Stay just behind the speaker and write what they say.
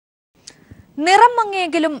നിറം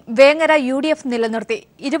മങ്ങിയെങ്കിലും വേങ്ങര UDF നിലനിർത്തി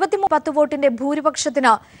 20-10 വോട്ടിന്റെ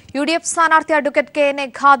ഭൂരിപക്ഷത്തിന് UDF സ്ഥാനാർത്ഥി അഡ്വക്കേറ്റ് KNA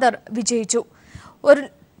ഖാദർ വിജയിച്ചു.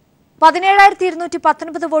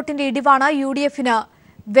 17,219 വോട്ടിന്റെ ഇടിവാണ് UDFന്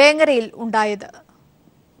വേങ്ങരയിൽ ഉണ്ടായത്.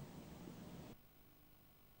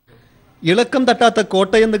 ഇളക്കം തട്ടാത്ത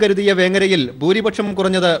കോട്ടയെന്ന് കരുതിയ വേങ്ങരയിൽ ഭൂരിപക്ഷം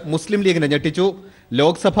കുറഞ്ഞത് മുസ്ലിം ലീഗിനെ ഞെട്ടിച്ചു.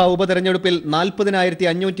 ലോക്സഭാ ഉപതെരഞ്ഞെടുപ്പിൽ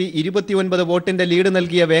 40,529 വോട്ടിന്റെ ലീഡ്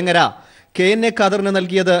നൽകിയ വേങ്ങര KNA ഖാദറിന്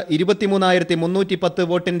നൽകിയത് 23,310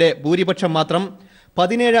 വോട്ടിന്റെ ഭൂരിപക്ഷം മാത്രം.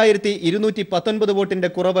 17,219 വോട്ടിന്റെ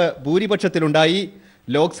കുറവ് ഭൂരിപക്ഷത്തിലുണ്ടായി.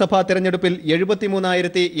 ലോക്സഭാ തെരഞ്ഞെടുപ്പിൽ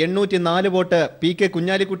 73,804 വോട്ട് PK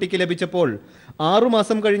കുഞ്ഞാലിക്കുട്ടിക്ക് ലഭിച്ചപ്പോൾ 6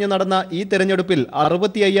 മാസം കഴിഞ്ഞ് നടന്ന ഈ തെരഞ്ഞെടുപ്പിൽ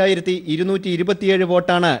 65,227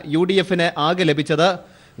 വോട്ടാണ് UDFന് ആകെ ലഭിച്ചത്.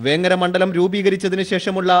 വേങ്ങര മണ്ഡലം രൂപീകരിച്ചതിന്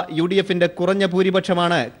ശേഷമുള്ള UDFന്റെ കുറഞ്ഞ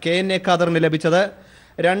ഭൂരിപക്ഷമാണ് KNA ഖാദറിന് ലഭിച്ചത്.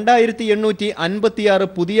 2,856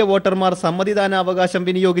 പുതിയ വോട്ടർമാർ സമ്മതിദാനാവകാശം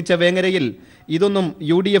വിനിയോഗിച്ച വേങ്ങരയിൽ ഇതൊന്നും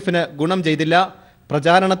UDFന് ഗുണം ചെയ്തില്ല.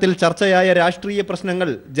 പ്രചാരണത്തിൽ ചർച്ചയായ രാഷ്ട്രീയ പ്രശ്നങ്ങൾ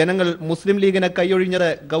ജനങ്ങൾ മുസ്ലിം ലീഗിനെ കൈയൊഴിഞ്ഞത്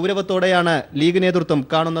ഗൗരവത്തോടെയാണ് ലീഗ് നേതൃത്വം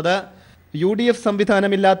കാണുന്നത്. UDF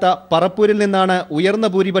സംവിധാനമില്ലാത്ത പറപ്പൂരിൽ നിന്നാണ് ഉയർന്ന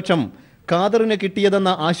ഭൂരിപക്ഷം ഖാദറിന് കിട്ടിയതെന്ന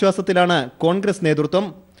ആശ്വാസത്തിലാണ് കോൺഗ്രസ് നേതൃത്വം.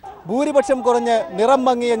 ഭൂരിപക്ഷം കുറഞ്ഞ് നിറം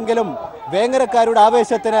മങ്ങിയെങ്കിലും വേങ്ങരക്കാരുടെ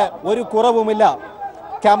ആവേശത്തിന് ഒരു കുറവുമില്ല.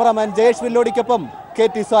 Cameraman Jayesh വില്ലോടിക്കൊപ്പം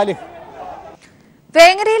KT Salih.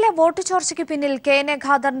 വേങ്ങരയിലെ vote ചോർച്ചയ്ക്ക് പിന്നിൽ KNA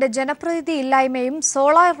ഖാദറിന്റെ ജനപ്രീതി ഇല്ലായ്മയും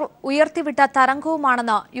സോളാർ ഉയർത്തിവിട്ട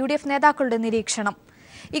തരംഗവുമാണെന്ന് UDF നേതാക്കളുടെ നിരീക്ഷണം.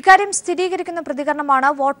 ഇക്കാര്യം സ്ഥിരീകരിക്കുന്ന പ്രതികരണമാണ്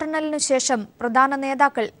വോട്ടെണ്ണലിനു ശേഷം പ്രധാന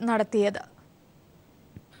നേതാക്കൾ നടത്തിയത്.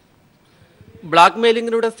 ബ്ലാക്ക്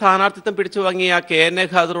മെയിലിംഗിലൂടെ സ്ഥാനാർത്ഥിത്വം പിടിച്ചുവാങ്ങിയ KNA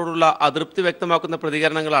ഖാദറോടുള്ള അതൃപ്തി വ്യക്തമാക്കുന്ന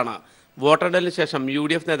പ്രതികരണങ്ങളാണ് വോട്ടെണ്ണലിന് ശേഷം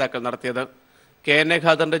UDF നേതാക്കൾ നടത്തിയത്. KNA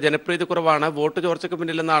ഖാദറിന്റെ ജനപ്രീതി കുറവാണ് വോട്ട് ചോർച്ചയ്ക്ക്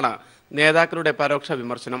പിന്നിലെന്നാണ് നേതാക്കളുടെ പരോക്ഷ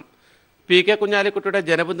വിമർശനം. PK കുഞ്ഞാലിക്കുട്ടിയുടെ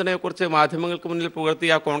ജനപിന്തുണയെക്കുറിച്ച് മാധ്യമങ്ങൾക്ക് മുന്നിൽ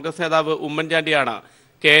പുകഴ്ത്തിയ കോൺഗ്രസ് നേതാവ് ഉമ്മൻചാണ്ടിയാണ്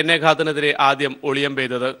KNA ഖാദറിനെതിരെ ആദ്യം ഒളിയം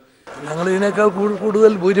പെയ്തത്. ഞങ്ങൾ ഇതിനേക്കാൾ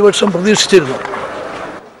കൂടുതൽ ഭൂരിപക്ഷം പ്രതീക്ഷിച്ചിരുന്നു.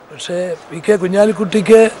 പക്ഷേ PK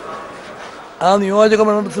കുഞ്ഞാലിക്കുട്ടിക്ക് ആ നിയോജക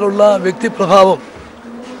മണ്ഡലത്തിലുള്ള വ്യക്തിപ്രഭാവം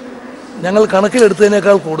ഞങ്ങൾ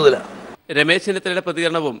കണക്കിലെടുത്തതിനേക്കാൾ കൂടുതലാണ്. രമേശ് ചെന്നിത്തലയുടെ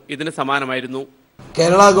പ്രതികരണവും ഇതിന് സമാനമായിരുന്നു.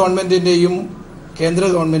 കേരള ഗവൺമെന്റിന്റെയും കേന്ദ്ര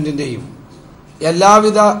ഗവൺമെന്റിന്റെയും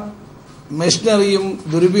എല്ലാവിധ മെഷീനറിയും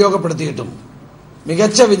ദുരുപയോഗപ്പെടുത്തിയിട്ടും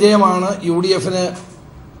മികച്ച വിജയമാണ് UDFന്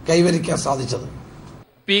കൈവരിക്കാൻ സാധിച്ചത്.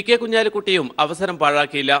 PK കുഞ്ഞാലിക്കുട്ടിയും അവസരം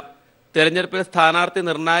പാഴാക്കിയില്ല. തെരഞ്ഞെടുപ്പിൽ സ്ഥാനാർത്ഥി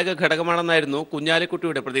നിർണായക ഘടകമാണെന്നായിരുന്നു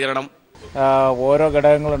കുഞ്ഞാലിക്കുട്ടിയുടെ പ്രതികരണം. ഓരോ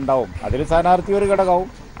ഘടകങ്ങളുണ്ടാവും, അതിൽ സ്ഥാനാർത്ഥി ഒരു ഘടകവും.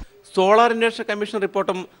 സോളാർ അന്വേഷണ കമ്മീഷൻ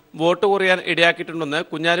റിപ്പോർട്ടും വോട്ട് കുറയാൻ ഇടയാക്കിയിട്ടുണ്ടെന്ന്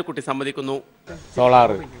കുഞ്ഞാലിക്കുട്ടി സമ്മതിക്കുന്നു.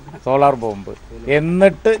 സോളാർ ബോംബ്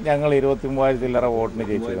എന്നിട്ട് ഞങ്ങൾ 23,000 വോട്ടിന്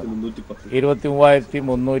ജയിച്ചു.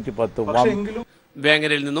 23,310.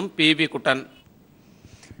 വേങ്ങരയിൽ നിന്നും PV കുട്ടൻ.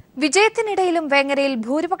 വിജയത്തിനിടയിലും വേങ്ങരയിൽ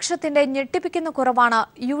ഭൂരിപക്ഷത്തിന്റെ ഞെട്ടിപ്പിക്കുന്ന കുറവാണ്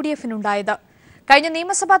UDFനുണ്ടായത്. കഴിഞ്ഞ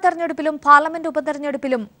നിയമസഭാ തെരഞ്ഞെടുപ്പിലും പാർലമെന്റ്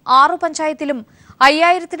ഉപതെരഞ്ഞെടുപ്പിലും 6 പഞ്ചായത്തിലും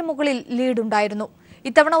 5,000-ന് മുകളിൽ ലീഡുണ്ടായിരുന്നു.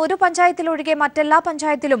 ഇത്തവണ ഒരു പഞ്ചായത്തിലൊഴികെ മറ്റെല്ലാ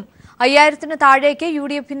പഞ്ചായത്തിലും 5,000-ന് താഴേക്ക്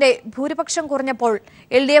UDFന്റെ ഭൂരിപക്ഷം കുറഞ്ഞപ്പോൾ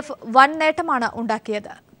LDF വൻ നേട്ടമാണ്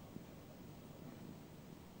ഉണ്ടാക്കിയത്.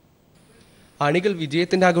 അണികൾ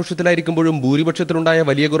വിജയത്തിന്റെ ആഘോഷത്തിലായിരിക്കുമ്പോഴും ഭൂരിപക്ഷത്തിലുണ്ടായ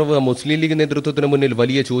വലിയ കുറവ് മുസ്ലിം ലീഗ് നേതൃത്വത്തിന് മുന്നിൽ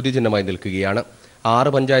വലിയ ചോദ്യചിഹ്നമായി നിൽക്കുകയാണ്. 6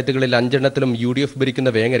 പഞ്ചായത്തുകളിൽ 5 എണ്ണത്തിലും UDF ഭരിക്കുന്ന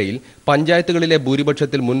വേങ്ങരയിൽ പഞ്ചായത്തുകളിലെ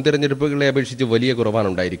ഭൂരിപക്ഷത്തിൽ മുൻ തെരഞ്ഞെടുപ്പുകളെ അപേക്ഷിച്ച് വലിയ കുറവാണ്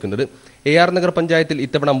ഉണ്ടായിരിക്കുന്നത്. AR നഗർ പഞ്ചായത്തിൽ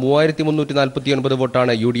ഇത്തവണ 3,349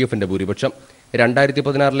 വോട്ടാണ് UDFന്റെ ഭൂരിപക്ഷം.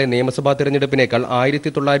 2016 നിയമസഭാ തെരഞ്ഞെടുപ്പിനേക്കാൾ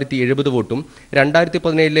 1,970 വോട്ടും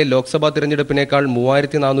 2017 ലോക്സഭാ തെരഞ്ഞെടുപ്പിനേക്കാൾ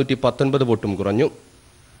 3,419 വോട്ടും കുറഞ്ഞു.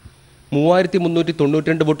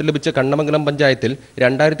 3,392 വോട്ട് ലഭിച്ച കണ്ണമംഗലം പഞ്ചായത്തിൽ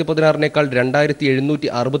 2016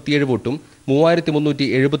 2,767 വോട്ടും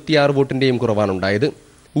 3,376 വോട്ടിന്റെയും കുറവാണുണ്ടായത്.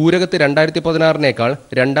 ഊരകത്ത് 2016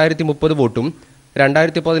 2,030 വോട്ടും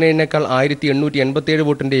 2017 1,887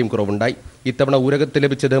 വോട്ടിന്റെയും കുറവുണ്ടായി. ഇത്തവണ ഊരകത്ത്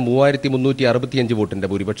ലഭിച്ചത് 3,365 വോട്ടിന്റെ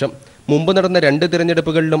ഭൂരിപക്ഷം. മുമ്പ് നടന്ന 2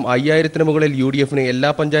 തിരഞ്ഞെടുപ്പുകളിലും 5,000-ന് മുകളിൽ UDFന് എല്ലാ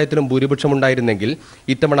പഞ്ചായത്തിലും ഭൂരിപക്ഷമുണ്ടായിരുന്നെങ്കിൽ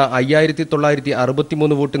ഇത്തവണ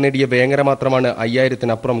 5,963 വോട്ട് നേടിയ വേങ്ങര മാത്രമാണ്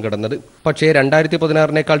 5,000-നപ്പുറം കടന്നത്. പക്ഷേ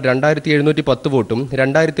 2016 2,710 വോട്ടും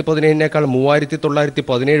 2017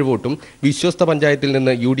 3,917 വോട്ടും വിശ്വസ്ത പഞ്ചായത്തിൽ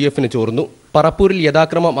നിന്ന് UDFന് ചോർന്നു. പറപ്പൂരിൽ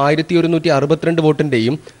യഥാക്രമം 1,162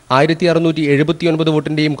 വോട്ടിന്റെയും 1,679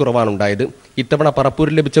 വോട്ടിന്റെയും കുറവാണുണ്ടായത്. ഇത്തവണ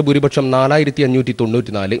പറപ്പൂരിൽ ലഭിച്ച ഭൂരിപക്ഷം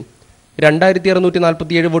 4,594.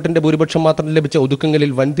 2,647 വോട്ടിന്റെ ഭൂരിപക്ഷം മാത്രം ലഭിച്ച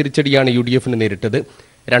ഒതുക്കങ്ങളിൽ വൻ തിരിച്ചടിയാണ് UDFന് നേരിട്ടത്.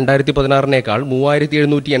 2016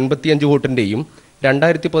 3,785 വോട്ടിന്റെയും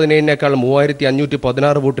 2017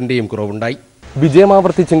 3,516 വോട്ടിന്റെയും കുറവുണ്ടായി.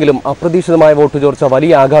 വിജയമാവർത്തിച്ചെങ്കിലും അപ്രതീക്ഷിതമായ വോട്ട് ചോർച്ച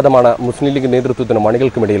വലിയ ആഘാതമാണ് മുസ്ലിം ലീഗ് നേതൃത്വത്തിനും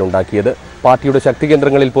അണികൾക്കുമിടയിൽ ഉണ്ടാക്കിയത്. പാർട്ടിയുടെ ശക്തി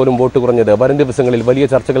കേന്ദ്രങ്ങളിൽ പോലും വോട്ട് കുറഞ്ഞത് വരും ദിവസങ്ങളിൽ വലിയ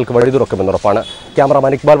ചർച്ചകൾക്ക് വഴിതുറക്കുമെന്നുറപ്പാണ്.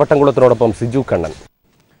 ക്യാമറമാൻ ഇക്ബാൽ വട്ടംകുളത്തിനോടൊപ്പം സിജു കണ്ണൻ.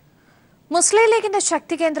 മുസ്ലിം ലീഗിന്റെ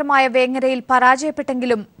ശക്തി കേന്ദ്രമായ വേങ്ങരയിൽ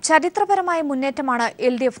പരാജയപ്പെട്ടെങ്കിലും ചരിത്രപരമായ മുന്നേറ്റമാണ്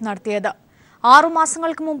LDF നടത്തിയത്. 6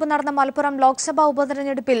 മാസങ്ങൾക്ക് മുമ്പ് നടന്ന മലപ്പുറം ലോക്സഭാ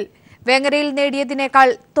ഉപതെരഞ്ഞെടുപ്പിൽ വേങ്ങരയിൽ നേടിയതിനേക്കാൾ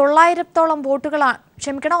 9,000-ഓളം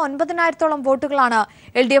വോട്ടുകളാണ്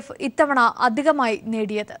LDF ഇത്തവണ അധികമായി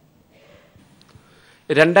നേടിയത്.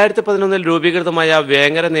 2011 രൂപീകൃതമായ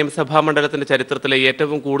വേങ്ങര നിയമസഭാ മണ്ഡലത്തിന്റെ ചരിത്രത്തിലെ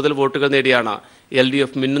ഏറ്റവും കൂടുതൽ വോട്ടുകൾ നേടിയാണ്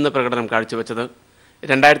LDF മിന്നുന്ന പ്രകടനം കാഴ്ചവെച്ചത്.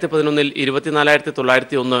 2011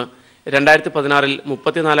 24,901, 2016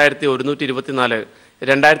 34,124,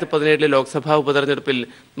 2017 ലോക്സഭാ ഉപതെരഞ്ഞെടുപ്പിൽ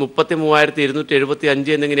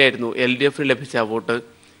 33,275 എന്നിങ്ങനെയായിരുന്നു LDFന് ലഭിച്ച വോട്ട്.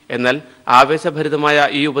 എന്നാൽ ആവേശഭരിതമായ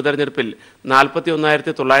ഈ ഉപതെരഞ്ഞെടുപ്പിൽ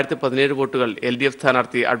 41,917 വോട്ടുകൾ LDF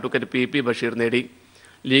സ്ഥാനാർത്ഥി അഡ്വക്കേറ്റ് PP ബഷീർ നേടി.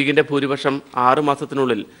 ലീഗിന്റെ ഭൂരിപക്ഷം 6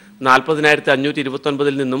 മാസത്തിനുള്ളിൽ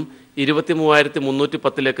 40,529 നിന്നും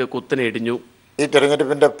 23,310 കുത്തനെ ഇടിഞ്ഞു. ഈ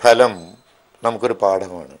തെരഞ്ഞെടുപ്പിന്റെ ഫലം നമുക്കൊരു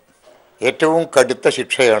പാഠമാണ്. ഏറ്റവും കടുത്ത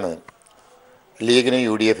ശിക്ഷയാണ് ലീഗിനും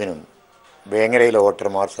UDFനും വേങ്ങരയിലെ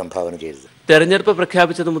വോട്ടർമാർ സംഭാവന ചെയ്തത്. തെരഞ്ഞെടുപ്പ്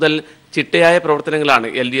പ്രഖ്യാപിച്ചതു മുതൽ ചിട്ടയായ പ്രവർത്തനങ്ങളാണ്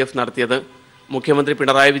LDF നടത്തിയത്. മുഖ്യമന്ത്രി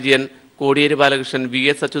പിണറായി വിജയൻ, കോടിയേരി ബാലകൃഷ്ണൻ,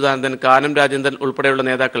 VS അച്യുതാനന്ദൻ, കാനം രാജേന്ദ്രൻ ഉൾപ്പെടെയുള്ള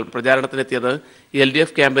നേതാക്കൾ പ്രചാരണത്തിനെത്തിയത്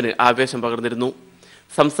LDF ക്യാമ്പിന് ആവേശം പകർന്നിരുന്നു.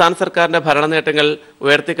 സംസ്ഥാന സർക്കാരിന്റെ ഭരണ നേട്ടങ്ങൾ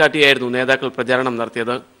ഉയർത്തിക്കാട്ടിയായിരുന്നു നേതാക്കൾ പ്രചാരണം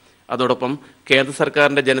നടത്തിയത്. അതോടൊപ്പം കേന്ദ്ര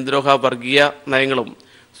സർക്കാരിന്റെ ജനദ്രോഹ വർഗീയ നയങ്ങളും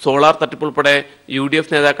സോളാർ തട്ടിപ്പുൾപ്പെടെ UDF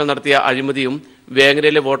നേതാക്കൾ നടത്തിയ അഴിമതിയും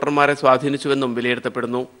വേങ്ങരയിലെ വോട്ടർമാരെ സ്വാധീനിച്ചുവെന്നും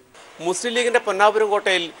വിലയിരുത്തപ്പെടുന്നു. മുസ്ലിം ലീഗിന്റെ പൊന്നാപുരം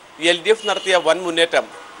കോട്ടയിൽ LDF നടത്തിയ വൻ മുന്നേറ്റം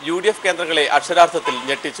UDF കേന്ദ്രങ്ങളെ അക്ഷരാർത്ഥത്തിൽ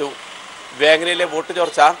ഞെട്ടിച്ചു. വേങ്ങരയിലെ വോട്ട്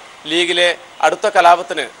ചോർച്ച ലീഗിലെ അടുത്ത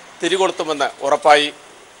കലാപത്തിന് തിരികൊളുത്തുമെന്ന് ഉറപ്പായി.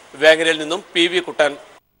 വേങ്ങരയിൽ നിന്നും PV കുട്ടൻ.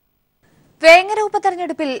 വേങ്ങര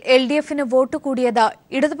ഉപതെരഞ്ഞെടുപ്പിൽ LDFന് വോട്ട് കൂടിയത്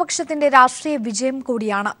ഇടതുപക്ഷത്തിന്റെ രാഷ്ട്രീയ വിജയം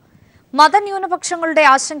കൂടിയാണ്. മതന്യൂനപക്ഷങ്ങളുടെ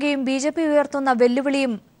ആശങ്കയും BJP ഉയർത്തുന്ന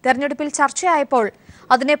വെല്ലുവിളിയും തെരഞ്ഞെടുപ്പിൽ ചർച്ചയായപ്പോൾ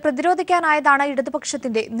അതിനെ പ്രതിരോധിക്കാനായതാണ്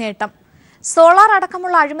ഇടതുപക്ഷത്തിന്റെ നേട്ടം. സോളാർ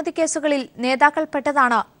അടക്കമുള്ള അഴിമതി കേസുകളിൽ നേതാക്കൾ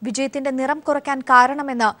പെട്ടതാണ് വിജയത്തിന്റെ നിറം കുറയ്ക്കാൻ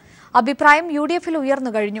കാരണമെന്ന് അഭിപ്രായം UDFൽ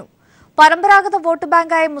ഉയർന്നു കഴിഞ്ഞു. പരമ്പരാഗത വോട്ട്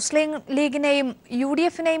ബാങ്കായ മുസ്ലിം ലീഗിനെയും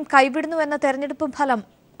UDFനെയും കൈവിടുന്നുവെന്ന തെരഞ്ഞെടുപ്പ് ഫലം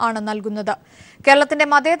ആണ് നൽകുന്നത്. കേരളത്തിന്റെ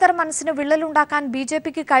മതേതര മനസ്സിന് വിള്ളലുണ്ടാക്കാൻ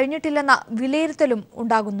BJPക്ക് കഴിഞ്ഞിട്ടില്ലെന്ന വിലയിരുത്തലും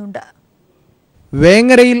ഉണ്ടാകുന്നുണ്ട്.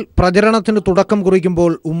 വേങ്ങരയിൽ പ്രചരണത്തിന് തുടക്കം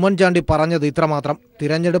കുറിക്കുമ്പോൾ ഉമ്മൻചാണ്ടി പറഞ്ഞത് ഇത്രമാത്രം: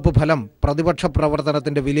 തിരഞ്ഞെടുപ്പ് ഫലം പ്രതിപക്ഷ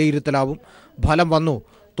പ്രവർത്തനത്തിന്റെ വിലയിരുത്തലാവും. ഫലം വന്നു.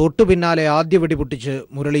 തൊട്ടു പിന്നാലെ ആദ്യ വെടിപൊട്ടിച്ച്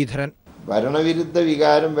മുരളീധരൻ. ഭരണവിരുദ്ധ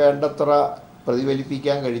വികാരം വേണ്ടത്ര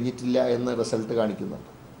പ്രതിഫലിപ്പിക്കാൻ കഴിഞ്ഞിട്ടില്ല എന്ന് റിസൾട്ട് കാണിക്കുന്നുണ്ട്.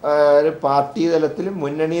 പാർട്ടി തലത്തിലും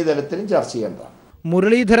മുന്നണി തലത്തിലും ചർച്ച ചെയ്യേണ്ട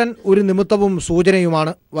മുരളീധരൻ ഒരു നിമിത്തവും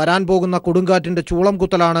സൂചനയുമാണ്. വരാൻ പോകുന്ന കൊടുങ്കാറ്റിന്റെ ചൂളം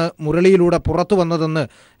കുത്തലാണ് മുരളിയിലൂടെ പുറത്തു വന്നതെന്ന്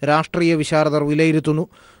രാഷ്ട്രീയ വിശാരദർ വിലയിരുത്തുന്നു.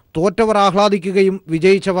 തോറ്റവർ ആഹ്ലാദിക്കുകയും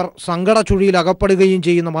വിജയിച്ചവർ സങ്കട ചുഴിയിൽ അകപ്പെടുകയും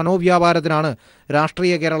ചെയ്യുന്ന മനോവ്യാപാരത്തിനാണ്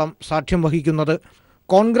രാഷ്ട്രീയ കേരളം സാക്ഷ്യം വഹിക്കുന്നത്.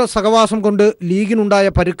 കോൺഗ്രസ് സഹവാസം കൊണ്ട് ലീഗിനുണ്ടായ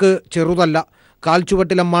പരുക്ക് ചെറുതല്ല.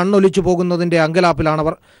 കാൽച്ചുവട്ടിലെ മണ്ണൊലിച്ചു പോകുന്നതിൻ്റെ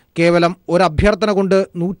അങ്കലാപ്പിലാണവർ. കേവലം ഒരഭ്യർത്ഥന കൊണ്ട്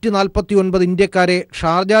 149 ഇന്ത്യക്കാരെ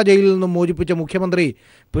ഷാർജ ജയിലിൽ നിന്നും മോചിപ്പിച്ച മുഖ്യമന്ത്രി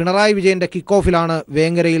പിണറായി വിജയൻ്റെ കിക്ക് ഓഫിലാണ്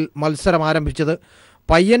വേങ്ങരയിൽ മത്സരം ആരംഭിച്ചത്.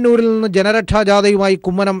 പയ്യന്നൂരിൽ നിന്ന് ജനരക്ഷാ ജാഥയുമായി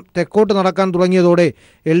കുമ്മനം തെക്കോട്ട് നടക്കാൻ തുടങ്ങിയതോടെ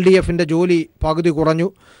LDFന്റെ ജോലി പകുതി കുറഞ്ഞു.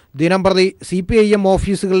 ദിനംപ്രതി CPIM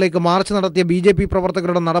ഓഫീസുകളിലേക്ക് മാർച്ച് നടത്തിയ BJP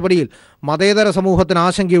പ്രവർത്തകരുടെ നടപടിയിൽ മതേതര സമൂഹത്തിന്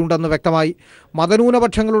ആശങ്കയുണ്ടെന്ന് വ്യക്തമായി.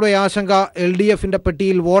 മതന്യൂനപക്ഷങ്ങളുടെ ആശങ്ക LDFന്റെ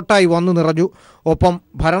പെട്ടിയിൽ വോട്ടായി വന്നു നിറഞ്ഞു. ഒപ്പം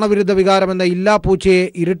ഭരണവിരുദ്ധ വികാരമെന്ന ഇല്ലാപ്പൂച്ചയെ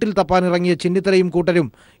ഇരുട്ടിൽ തപ്പാനിറങ്ങിയ ചെന്നിത്തലയും കൂട്ടരും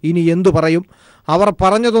ഇനി എന്തു പറയും? അവർ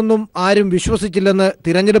പറഞ്ഞതൊന്നും ആരും വിശ്വസിച്ചില്ലെന്ന്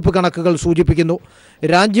തിരഞ്ഞെടുപ്പ് കണക്കുകൾ സൂചിപ്പിക്കുന്നു.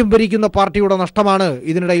 രാജ്യം ഭരിക്കുന്ന പാർട്ടിയുടെ നഷ്ടമാണ്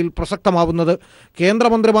ഇതിനിടയിൽ പ്രസക്തമാവുന്നത്.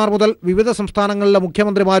 കേന്ദ്രമന്ത്രിമാർ മുതൽ വിവിധ സംസ്ഥാനങ്ങളിലെ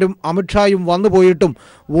മുഖ്യമന്ത്രിമാരും അമിത്ഷായും വന്നുപോയിട്ടും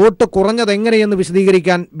വോട്ട് കുറഞ്ഞതെങ്ങനെയെന്ന്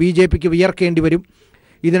വിശദീകരിക്കാൻ BJPക്ക് വിയർക്കേണ്ടി വരും.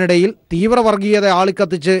 ഇതിനിടയിൽ തീവ്രവർഗീയത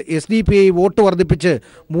ആളിക്കത്തിച്ച് SDPI വോട്ട് വർദ്ധിപ്പിച്ച്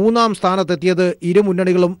 3ാം സ്ഥാനത്തെത്തിയത് ഇരു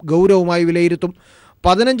മുന്നണികളും ഗൗരവമായി വിലയിരുത്തും.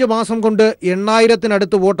 15 മാസം കൊണ്ട്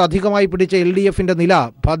 8,000-നടുത്ത് വോട്ട് അധികമായി പിടിച്ച LDFന്റെ നില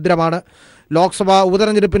ഭദ്രമാണ്. ലോക്സഭാ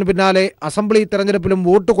ഉപതെരഞ്ഞെടുപ്പിന് പിന്നാലെ അസംബ്ലി തെരഞ്ഞെടുപ്പിലും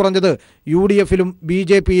വോട്ട് കുറഞ്ഞത് UDFലും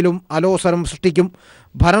BJPയിലും അലോസരം സൃഷ്ടിക്കും.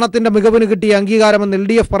 ഭരണത്തിന്റെ മികവിന് കിട്ടിയ അംഗീകാരമെന്ന്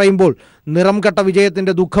LDF പറയുമ്പോൾ നിറം കെട്ട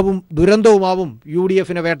വിജയത്തിന്റെ ദുഃഖവും ദുരന്തവുമാവും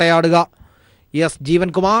UDFനെ വേട്ടയാടുക. S.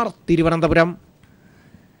 ജീവൻകുമാർ, തിരുവനന്തപുരം.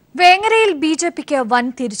 വേങ്ങരയിൽ BJPക്ക് വൻ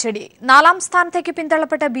തിരിച്ചടി. 4ാം സ്ഥാനത്തേക്ക്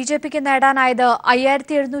പിന്തള്ളപ്പെട്ട BJPക്ക് നേടാനായത്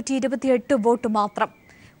 5,728 വോട്ട് മാത്രം.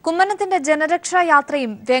 കുമ്മനത്തിന്റെ ജനരക്ഷാ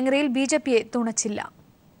യാത്രയും വേങ്ങരയിൽ BJPയെ തുണച്ചില്ല.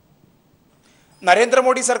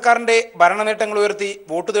 നരേന്ദ്രമോദി സർക്കാരിന്റെ ഭരണനേട്ടങ്ങൾ ഉയർത്തി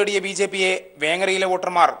വോട്ട് തേടിയ BJPയെ വേങ്ങരയിലെ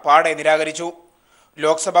വോട്ടർമാർ പാടെ നിരാകരിച്ചു.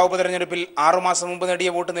 ലോക്സഭാ ഉപതെരഞ്ഞെടുപ്പിൽ 6 മാസം മുമ്പ് നേടിയ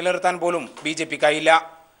വോട്ട് നിലനിർത്താൻ പോലും BJPക്കായില്ല.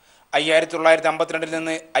 5952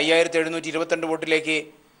 നിന്ന് 5722 വോട്ടിലേക്ക്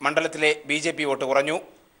മണ്ഡലത്തിലെ BJP വോട്ട് കുറഞ്ഞു.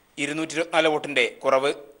 224 വോട്ടിന്റെ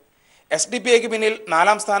കുറവ്. SDPIക്ക് പിന്നിൽ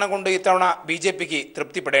 4ാം സ്ഥാനം കൊണ്ട് ഇത്തവണ BJPക്ക്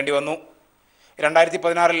തൃപ്തിപ്പെടേണ്ടി വന്നു.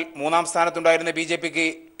 2016-ൽ 3ാം സ്ഥാനത്തുണ്ടായിരുന്ന BJPക്ക്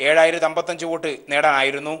 7055 വോട്ട്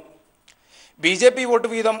നേടാനായിരുന്നു. BJP വോട്ട്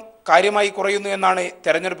വീതം കാര്യമായി കുറയുന്നു എന്നാണ്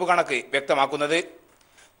തെരഞ്ഞെടുപ്പ് കണക്ക് വ്യക്തമാക്കുന്നത്.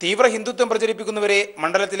 തീവ്ര ഹിന്ദുത്വം പ്രചരിപ്പിക്കുന്നവരെ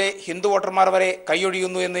മണ്ഡലത്തിലെ ഹിന്ദു വോട്ടർമാർ വരെ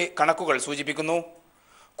കൈയൊഴിയുന്നു എന്ന് കണക്കുകൾ സൂചിപ്പിക്കുന്നു.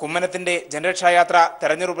 കുമ്മനത്തിന്റെ ജനരക്ഷായാത്ര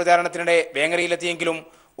തെരഞ്ഞെടുപ്പ് പ്രചാരണത്തിനിടെ വേങ്ങരയിലെത്തിയെങ്കിലും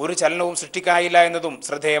ഒരു ചലനവും സൃഷ്ടിക്കാനായില്ല എന്നതും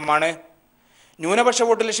ശ്രദ്ധേയമാണ്. ന്യൂനപക്ഷ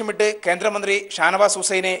വോട്ട് ലക്ഷ്യമിട്ട് കേന്ദ്രമന്ത്രി ഷാനവാസ്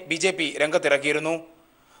ഹുസൈനെ BJP രംഗത്തിറക്കിയിരുന്നു.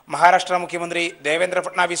 മഹാരാഷ്ട്ര മുഖ്യമന്ത്രി ദേവേന്ദ്ര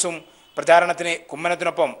ഫട്നാവിസും പ്രചാരണത്തിന്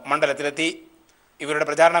കുമ്മനത്തിനൊപ്പം മണ്ഡലത്തിലെത്തി. ഇവരുടെ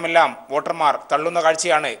പ്രചാരണമെല്ലാം വോട്ടർമാർ തള്ളുന്ന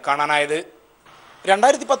കാഴ്ചയാണ് കാണാനായത്.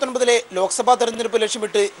 2019-ലെ ലോക്സഭാ തെരഞ്ഞെടുപ്പ്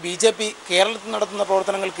ലക്ഷ്യമിട്ട് BJP കേരളത്തിൽ നടത്തുന്ന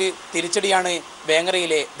പ്രവർത്തനങ്ങൾക്ക് തിരിച്ചടിയാണ്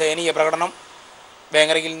വേങ്ങരയിലെ ദയനീയ പ്രകടനം.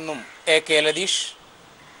 വേങ്ങരയിൽ നിന്നും AK ലതീഷ്.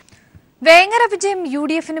 വേങ്ങര വിജയം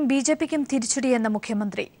UDFനും BJPക്കും തിരിച്ചടിയെന്ന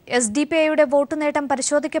മുഖ്യമന്ത്രി. SDPIയുടെ വോട്ട് നേട്ടം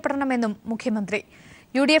പരിശോധിക്കപ്പെടണമെന്നും മുഖ്യമന്ത്രി.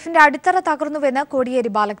 UDFന്റെ അടിത്തറ തകർന്നുവെന്ന്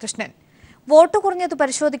കോടിയേരി ബാലകൃഷ്ണൻ. വോട്ട് കുറഞ്ഞത്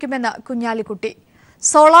പരിശോധിക്കുമെന്ന് കുഞ്ഞാലിക്കുട്ടി.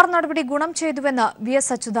 സോളാർ നടപടി ഗുണം ചെയ്തുവെന്ന് VS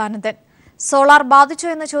അച്യുതാനന്ദൻ. സോളാർ ബാധിച്ചോ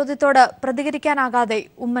എന്ന ചോദ്യത്തോട് പ്രതികരിക്കാനാകാതെ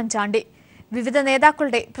ഉമ്മൻചാണ്ടി. വിവിധ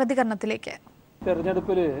നേതാക്കളുടെ പ്രതികരണത്തിലേക്ക്.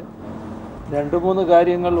 തെരഞ്ഞെടുപ്പിൽ 2-3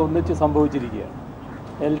 കാര്യങ്ങൾ ഒന്നിച്ച് സംഭവിച്ചിരിക്കുകയാണ്.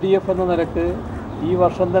 LDF എന്ന നിലക്ക് ഈ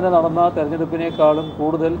വർഷം തന്നെ നടന്ന തെരഞ്ഞെടുപ്പിനേക്കാളും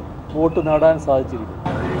കൂടുതൽ വോട്ട് നേടാൻ സാധിച്ചിരിക്കുന്നു.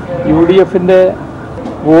 UDFന്റെ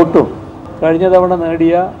വോട്ടും കഴിഞ്ഞ തവണ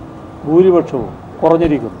നേടിയ ഭൂരിപക്ഷവും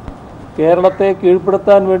കുറഞ്ഞിരിക്കുന്നു. കേരളത്തെ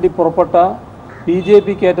കീഴ്പ്പെടുത്താൻ വേണ്ടി പുറപ്പെട്ട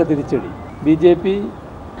BJPക്കേറ്റ തിരിച്ചടി. BJP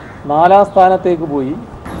 4ാം സ്ഥാനത്തേക്ക് പോയി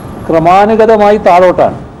ക്രമാനുഗതമായി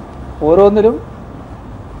താഴോട്ടാണ്. ഓരോന്നിലും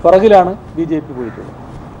പിറകിലാണ് BJP പോയിട്ടുള്ളത്.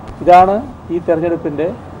 ഇതാണ് ഈ തെരഞ്ഞെടുപ്പിൻ്റെ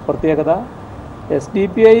പ്രത്യേകത.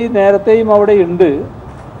 SDPI നേരത്തെയും അവിടെ ഉണ്ട്.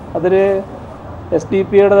 അതിൽ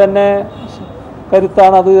SDPIയുടെ തന്നെ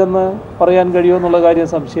കരുത്താണ് അത് എന്ന് പറയാൻ കഴിയുമെന്നുള്ള കാര്യം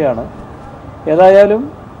സംശയമാണ്. ഏതായാലും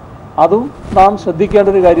അതും നാം ശ്രദ്ധിക്കേണ്ട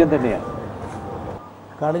ഒരു കാര്യം തന്നെയാണ്.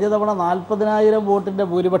 കഴിഞ്ഞ തവണ 40,000 വോട്ടിൻ്റെ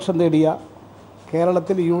ഭൂരിപക്ഷം നേടിയ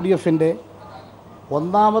കേരളത്തിൽ UDFൻ്റെ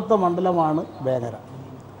 1ാമത്തെ മണ്ഡലമാണ് വേങ്ങര.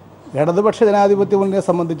 ഇടതുപക്ഷ ജനാധിപത്യ മുന്നണിയെ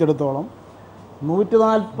സംബന്ധിച്ചിടത്തോളം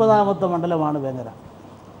 140ാമത്തെ മണ്ഡലമാണ് വേങ്ങര.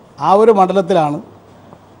 ആ ഒരു മണ്ഡലത്തിലാണ്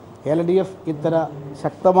LDF ഇത്തര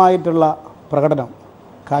ശക്തമായിട്ടുള്ള പ്രകടനം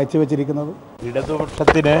കാഴ്ചവെച്ചിരിക്കുന്നത്.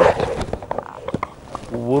 ഇടതുപക്ഷത്തിന്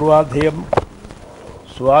പൂർവാധികം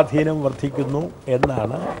സ്വാധീനം വർദ്ധിക്കുന്നു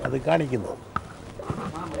എന്നാണ് അത് കാണിക്കുന്നത്.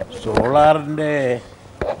 സോളാറിൻ്റെ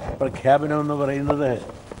പ്രഖ്യാപനം എന്ന് പറയുന്നത്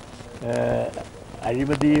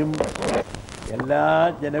അഴിമതിയും എല്ലാ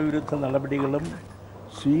ജനവിരുദ്ധ നടപടികളും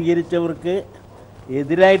സ്വീകരിച്ചവർക്ക്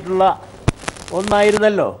എതിരായിട്ടുള്ള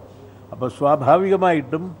ഒന്നായിരുന്നല്ലോ. അപ്പോൾ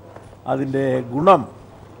സ്വാഭാവികമായിട്ടും അതിൻ്റെ ഗുണം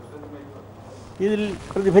ഇതിൽ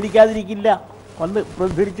പ്രതിഫലിക്കാതിരിക്കില്ല, വന്ന്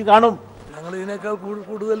പ്രതിഫലിച്ച് കാണും. ഞങ്ങൾ ഇതിനേക്കാൾ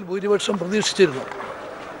കൂടുതൽ ഭൂരിപക്ഷം പ്രതീക്ഷിച്ചിരുന്നു.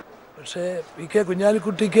 പക്ഷേ PK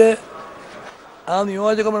കുഞ്ഞാലിക്കുട്ടിക്ക് ആ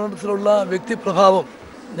നിയോജക മണ്ഡലത്തിലുള്ള വ്യക്തിപ്രഭാവം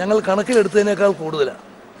ഞങ്ങൾ കണക്കിലെടുത്തതിനേക്കാൾ കൂടുതലാണ്.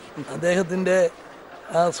 അദ്ദേഹത്തിൻ്റെ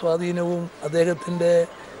ആ സ്വാധീനവും അദ്ദേഹത്തിൻ്റെ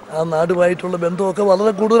ആ നാടുമായിട്ടുള്ള ബന്ധമൊക്കെ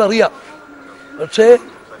വളരെ കൂടുതൽ അറിയാം. പക്ഷേ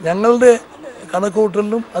ഞങ്ങളുടെ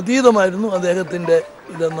കണക്കുകൂട്ടലിനും അതീതമായിരുന്നു അദ്ദേഹത്തിൻ്റെ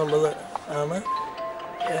ഇതെന്നുള്ളത് ആണ്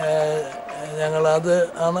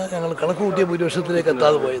ഞങ്ങൾ കണക്കുകൂട്ടിയ ഭൂരിപക്ഷത്തിലേക്ക്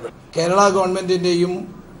എത്താതെ പോയത്. കേരള ഗവൺമെൻറ്റിൻ്റെയും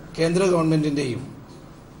കേന്ദ്ര ഗവൺമെൻറ്റിൻ്റെയും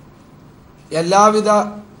എല്ലാവിധ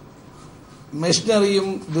മെഷീനറിയും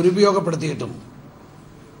ദുരുപയോഗപ്പെടുത്തിയിട്ടും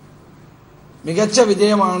മികച്ച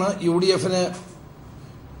വിജയമാണ് UDFന്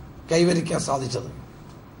കൈവരിക്കാൻ സാധിച്ചത്.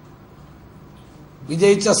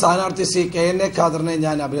 വിജയിച്ച സ്ഥാനാർത്ഥി ശ്രീ KNA ഖാദറിനെ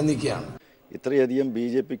ഞാൻ അഭിനന്ദിക്കുകയാണ്. ഇത്രയധികം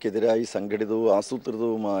BJPക്കെതിരായി സംഘടിതവും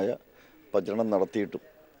ആസൂത്രിതവുമായ പ്രചരണം നടത്തിയിട്ടും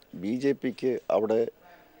BJPക്ക് അവിടെ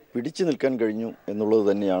പിടിച്ചു നിൽക്കാൻ കഴിഞ്ഞു എന്നുള്ളത്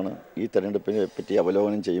തന്നെയാണ് ഈ തെരഞ്ഞെടുപ്പിനെ പറ്റി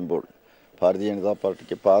അവലോകനം ചെയ്യുമ്പോൾ ഭാരതീയ ജനതാ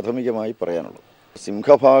പാർട്ടിക്ക് പ്രാഥമികമായി പറയാനുള്ളത്.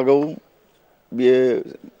 സിംഹഭാഗവും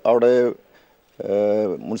അവിടെ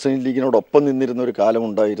മുസ്ലിം ലീഗിനോടൊപ്പം നിന്നിരുന്ന ഒരു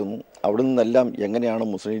കാലമുണ്ടായിരുന്നു. അവിടെ നിന്നെല്ലാം എങ്ങനെയാണ്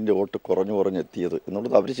മുസ്ലിം ലീഗിൻ്റെ വോട്ട് കുറഞ്ഞെത്തിയത്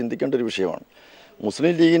എന്നുള്ളത് അവർ ചിന്തിക്കേണ്ട ഒരു വിഷയമാണ്.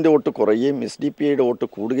 മുസ്ലിം ലീഗിൻ്റെ വോട്ട് കുറയുകയും SDPIയുടെ വോട്ട്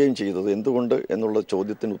കൂടുകയും ചെയ്തത് എന്തുകൊണ്ട് എന്നുള്ള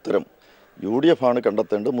ചോദ്യത്തിന് ഉത്തരം UDF ആണ്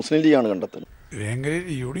കണ്ടെത്തേണ്ടത്, മുസ്ലിം ലീഗാണ് കണ്ടെത്തേണ്ടത്. വേങ്ങരയിൽ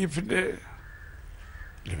UDFൻ്റെ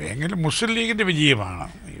വേങ്ങരയിൽ മുസ്ലിം ലീഗിൻ്റെ വിജയമാണ്.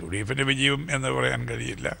 UDFൻ്റെ വിജയം എന്ന് പറയാൻ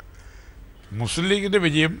കഴിയില്ല. മുസ്ലിം ലീഗിൻ്റെ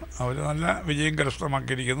വിജയം അവർ നല്ല വിജയം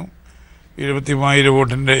കരസ്ഥമാക്കിയിരിക്കുന്നു. 70,000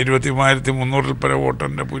 വോട്ടിൻ്റെ 20,300 പര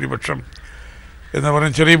വോട്ടിൻ്റെ ഭൂരിപക്ഷം എന്ന്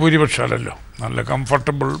പറഞ്ഞാൽ ചെറിയ ഭൂരിപക്ഷമല്ലല്ലോ, നല്ല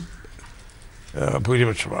കംഫർട്ടബിൾ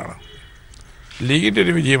ഭൂരിപക്ഷമാണ്. ലീഗിൻ്റെ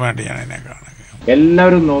ഒരു വിജയമായിട്ട് ഞാൻ അതിനെ കാണുക.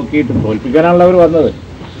 എല്ലാവരും നോക്കിയിട്ട് തോൽപ്പിക്കാനാണല്ലോ അവർ വന്നത്.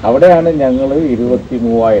 അവിടെയാണ് ഞങ്ങൾ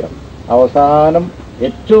 23,000 അവസാനം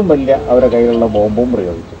ഏറ്റവും വലിയ അവരുടെ കയ്യിലുള്ള ബോംബും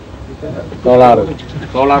പ്രയോഗിച്ചു,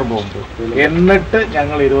 സോളാർ ബോംബ്. എന്നിട്ട്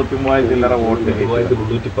ഞങ്ങൾ 23,000 വോട്ട്,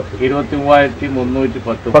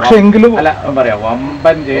 23,310. പക്ഷെ എങ്കിലും അല്ല പറയാം,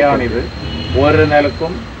 വമ്പൻ ജയമാണിത്. ഒരു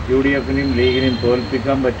നിലക്കും UDF-നെയും ലീഗിനെയും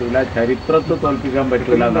തോൽപ്പിക്കാൻ പറ്റൂല, ചരിത്രത്തിൽ തോൽപ്പിക്കാൻ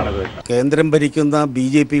പറ്റൂല എന്നാണ്. കേന്ദ്രം ഭരിക്കുന്ന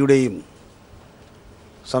BJP-യുടെയും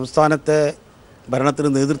സംസ്ഥാനത്തെ ഭരണത്തിന്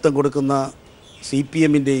നേതൃത്വം കൊടുക്കുന്ന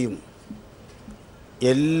CPM-ൻ്റെയും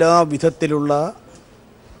എല്ലാ വിധത്തിലുള്ള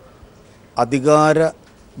അധികാര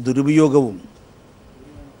ദുരുപയോഗവും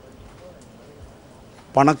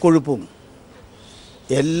പണക്കൊഴുപ്പും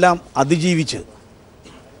എല്ലാം അതിജീവിച്ച്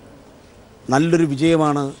നല്ലൊരു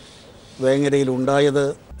വിജയമാണ് വേങ്ങരയിൽ ഉണ്ടായത്.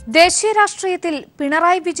 ദേശീയ രാഷ്ട്രീയത്തിൽ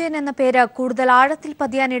പിണറായി വിജയൻ എന്ന പേര് കൂടുതൽ ആഴത്തിൽ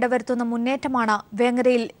പതിയാൻ ഇടവരുത്തുന്ന മുന്നേറ്റമാണ്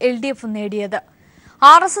വേങ്ങരയിൽ LDF നേടിയത്.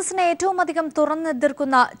 RSSനെ ഏറ്റവും അധികം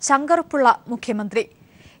തുറന്നെതിർക്കുന്ന ചങ്കറുപ്പുള്ള മുഖ്യമന്ത്രി,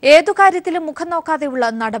 ഏതു കാര്യത്തിലും മുഖം നോക്കാതെയുള്ള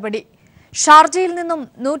നടപടി, ഷാർജയിൽ നിന്നും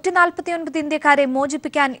 149 ഇന്ത്യക്കാരെ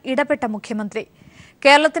മോചിപ്പിക്കാൻ ഇടപെട്ട മുഖ്യമന്ത്രി,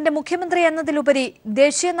 കേരളത്തിന്റെ മുഖ്യമന്ത്രി എന്നതിലുപരി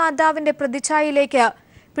ദേശീയ നേതാവിന്റെ പ്രതിച്ഛായയിലേക്ക്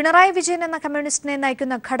പിണറായി വിജയൻ എന്ന കമ്മ്യൂണിസ്റ്റിനെ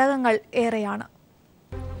നയിക്കുന്ന ഘടകങ്ങൾ ഏറെയാണ്.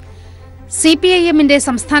 CPIM-ന്റെ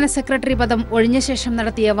സംസ്ഥാന സെക്രട്ടറി പദം ഒഴിഞ്ഞ ശേഷം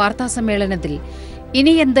നടത്തിയ വാർത്താസമ്മേളനത്തിൽ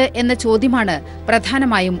ഇനിയെന്ത് എന്ന ചോദ്യമാണ്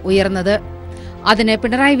പ്രധാനമായും ഉയർന്നത്. അതിന്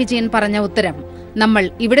പിണറായി വിജയൻ പറഞ്ഞ ഉത്തരം നമ്മൾ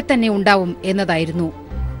ഇവിടെ തന്നെ ഉണ്ടാവും എന്നതായിരുന്നു.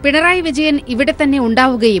 പിണറായി വിജയൻ ഇവിടെ തന്നെ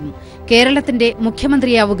ഉണ്ടാവുകയും കേരളത്തിന്റെ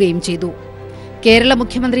മുഖ്യമന്ത്രിയാവുകയും ചെയ്തു. കേരള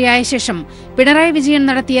മുഖ്യമന്ത്രിയായ ശേഷം പിണറായി വിജയൻ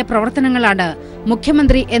നടത്തിയ പ്രവർത്തനങ്ങളാണ്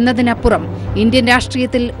മുഖ്യമന്ത്രി എന്നതിനപ്പുറം ഇന്ത്യൻ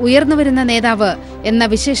രാഷ്ട്രീയത്തിൽ ഉയർന്നുവരുന്ന നേതാവ് എന്ന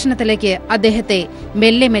വിശേഷണത്തിലേക്ക് അദ്ദേഹത്തെ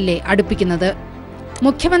മെല്ലെ മെല്ലെ അടുപ്പിക്കുന്നത്.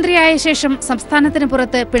 മുഖ്യമന്ത്രിയായ ശേഷം സംസ്ഥാനത്തിന്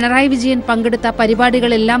പുറത്ത് പിണറായി വിജയൻ പങ്കെടുത്ത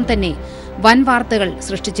പരിപാടികളെല്ലാം തന്നെ വൻ വാർത്തകൾ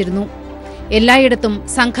സൃഷ്ടിച്ചിരുന്നു. എല്ലായിടത്തും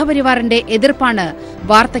സംഘപരിവാറിന്റെ എതിർപ്പാണ്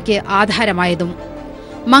വാർത്തയ്ക്ക് ആധാരമായതും.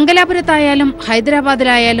 മംഗലാപുരത്തായാലും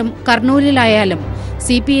ഹൈദരാബാദിലായാലും കർണൂലിലായാലും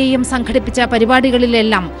CPIM സംഘടിപ്പിച്ച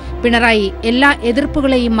പരിപാടികളിലെല്ലാം പിണറായി എല്ലാ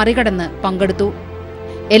എതിർപ്പുകളെയും മറികടന്ന് പങ്കെടുത്തു.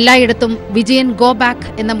 എല്ലായിടത്തും വിജയൻ ഗോ ബാക്ക്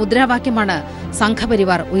എന്ന മുദ്രാവാക്യമാണ്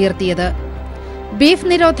സംഘപരിവാർ ഉയർത്തിയത്. ബീഫ്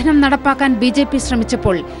നിരോധനം നടപ്പാക്കാൻ BJP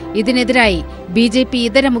ശ്രമിച്ചപ്പോൾ ഇതിനെതിരായി BJP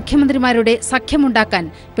ഇതര മുഖ്യമന്ത്രിമാരുടെ സഖ്യമുണ്ടാക്കാൻ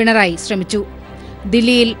പിണറായി ശ്രമിച്ചു.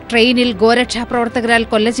 ദില്ലിയിൽ ട്രെയിനിൽ ഗോരക്ഷാ പ്രവർത്തകരാൽ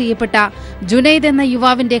കൊല ചെയ്യപ്പെട്ട ജുനൈദ് എന്ന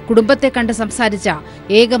യുവാവിന്റെ കുടുംബത്തെ കണ്ട് സംസാരിച്ച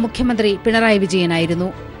ഏക മുഖ്യമന്ത്രി പിണറായി വിജയനായിരുന്നു.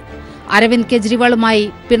 അരവിന്ദ് കെജ്രിവാളുമായി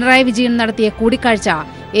പിണറായി വിജയൻ നടത്തിയ കൂടിക്കാഴ്ച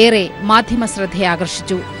ഏറെ മാധ്യമ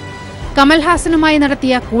ശ്രദ്ധയാകർഷിച്ചു. കമൽഹാസനുമായി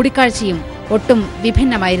നടത്തിയ കൂടിക്കാഴ്ചയും ഒട്ടും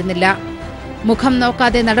വിഭിന്നമായിരുന്നില്ല. മുഖം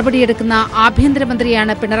നോക്കാതെ നടപടിയെടുക്കുന്ന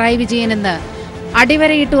ആഭ്യന്തരമന്ത്രിയാണ് പിണറായി വിജയനെന്ന്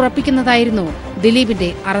അടിവരയിട്ട് ഉറപ്പിക്കുന്നതായിരുന്നു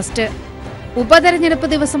ദിലീപിന്റെ അറസ്റ്റ്. ഉപതെരഞ്ഞെടുപ്പ്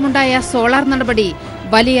ദിവസമുണ്ടായ സോളാർ നടപടി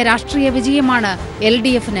വലിയ രാഷ്ട്രീയ വിജയമാണ്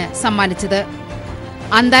LDF-ന് സമ്മാനിച്ചത്.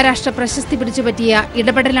 അന്താരാഷ്ട്ര പ്രശസ്തി പിടിച്ചുപറ്റിയ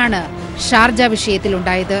ഇടപെടലാണ് ഷാർജ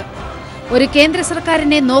വിഷയത്തിലുണ്ടായത്. ഒരു കേന്ദ്ര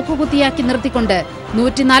സർക്കാരിനെ നോക്കുകുത്തിയാക്കി നിർത്തിക്കൊണ്ട്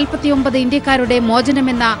 149 ഇന്ത്യക്കാരുടെ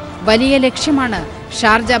മോചനമെന്ന വലിയ ലക്ഷ്യമാണ്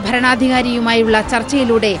ഷാർജ ഭരണാധികാരിയുമായുള്ള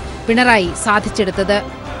ചർച്ചയിലൂടെ പിണറായി സാധിച്ചെടുത്തത്.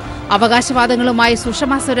 അവകാശവാദങ്ങളുമായി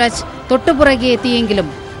സുഷമ സ്വരാജ് തൊട്ടുപുറകെ എത്തിയെങ്കിലും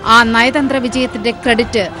ആ നയതന്ത്ര വിജയത്തിന്റെ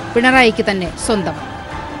ക്രെഡിറ്റ് പിണറായിക്ക് തന്നെ സ്വന്തം.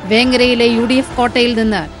 വേങ്ങരയിലെ UDF കോട്ടയിൽ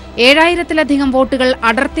നിന്ന് 7000-ലധികം വോട്ടുകൾ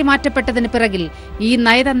അടർത്തി മാറ്റപ്പെട്ടതിന് പിറകിൽ ഈ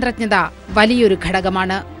നയതന്ത്രജ്ഞത വലിയൊരു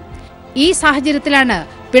ഘടകമാണ്. ഈ സാഹചര്യത്തിലാണ്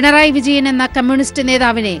പിണറായി വിജയൻ എന്ന കമ്മ്യൂണിസ്റ്റ്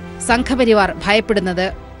നേതാവിനെ സംഘപരിവാർ ഭയപ്പെടുന്നത്.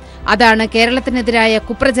 അതാണ് കേരളത്തിനെതിരായ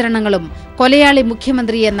കുപ്രചരണങ്ങളും കൊലയാളി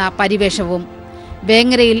മുഖ്യമന്ത്രി എന്ന പരിവേഷവും.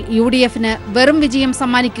 വേങ്ങരയിൽ UDF-ന് വെറും വിജയം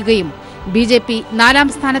സമ്മാനിക്കുകയും BJP 4ാം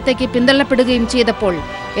സ്ഥാനത്തേക്ക് പിന്തള്ളപ്പെടുകയും ചെയ്തപ്പോൾ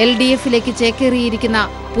LDF-ലേക്ക് ചേക്കേറിയിരിക്കുന്ന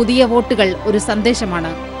പുതിയ വോട്ടുകൾ ഒരു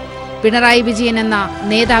സന്ദേശമാണ്. പിണറായി വിജയൻ എന്ന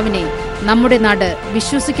നേതാവിനെ നമ്മുടെ നാട്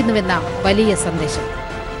വിശ്വസിക്കുന്നുവെന്ന വലിയ സന്ദേശം.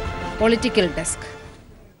 Political desk.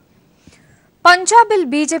 പഞ്ചാബിൽ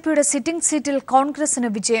BJP-യുടെ സിറ്റിംഗ് സീറ്റിൽ കോൺഗ്രസിന്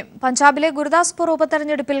വിജയം. പഞ്ചാബിലെ ഗുരുദാസ്പൂർ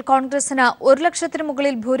ഉപതെരഞ്ഞെടുപ്പിൽ കോൺഗ്രസിന് 1 ലക്ഷത്തിന്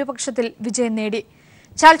മുകളിൽ ഭൂരിപക്ഷത്തിൽ വിജയം നേടി.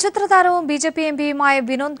 ചലച്ചിത്ര താരവും BJP MP-യുമായ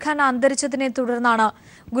വിനോദ് ഖന്ന അന്തരിച്ചതിനെ തുടർന്നാണ്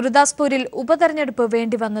ഗുരുദാസ്പൂരിൽ ഉപതെരഞ്ഞെടുപ്പ്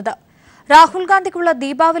വേണ്ടിവന്നത്. രാഹുൽ ഗാന്ധിക്കുള്ള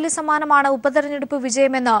ദീപാവലി സമ്മാനമാണ് ഉപതെരഞ്ഞെടുപ്പ്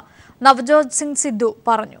വിജയമെന്ന് നവജോത് സിംഗ് സിദ്ധു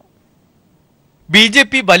പറഞ്ഞു.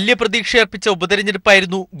 BJP വലിയ പ്രതീക്ഷയർപ്പിച്ച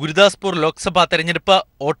ഉപതെരഞ്ഞെടുപ്പായിരുന്നു ഗുരുദാസ്പൂർ ലോക്സഭാ തെരഞ്ഞെടുപ്പ്.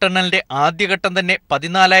 വോട്ടെണ്ണലിന്റെ ആദ്യഘട്ടം തന്നെ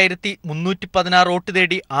 14,316 വോട്ട്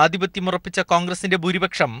നേടി ആധിപത്യമുറപ്പിച്ച കോൺഗ്രസിന്റെ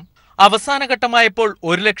ഭൂരിപക്ഷം അവസാനഘട്ടമായപ്പോൾ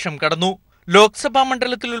 1 ലക്ഷം കടന്നു. ലോക്സഭാ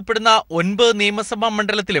മണ്ഡലത്തിൽ ഉൾപ്പെടുന്ന 9 നിയമസഭാ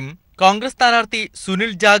മണ്ഡലത്തിലും കോൺഗ്രസ് സ്ഥാനാർത്ഥി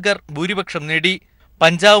സുനിൽ ജാഗർ ഭൂരിപക്ഷം നേടി.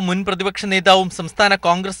 പഞ്ചാബ് മുൻ പ്രതിപക്ഷ നേതാവും സംസ്ഥാന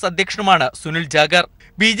കോൺഗ്രസ് അധ്യക്ഷനുമാണ് സുനിൽ ജാഗർ.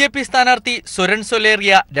 BJP സ്ഥാനാർത്ഥി സ്വരൺ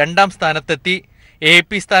സൊലേറിയ 2ാം സ്ഥാനത്തെത്തി.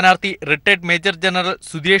 AAP സ്ഥാനാർത്ഥി retired major general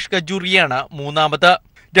Suresh ഖജൂറിയാണ് 3ാമത്.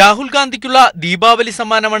 Rahul ഗാന്ധിക്കുള്ള Deepavali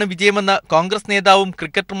സമ്മാനമാണ് വിജയമെന്ന് കോൺഗ്രസ് നേതാവും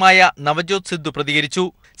ക്രിക്കറ്ററുമായ നവജോത് സിദ്ധു പ്രതികരിച്ചു.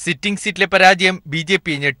 സിറ്റിംഗ് സീറ്റിലെ പരാജയം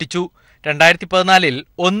ബിജെപിയെ ഞെട്ടിച്ചു. 2014-ൽ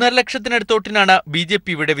 1.5 ലക്ഷത്തിനടുത്തോട്ടിനാണ്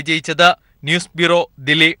ബിജെപി ഇവിടെ വിജയിച്ചത്. News bureau,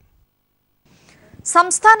 Delhi.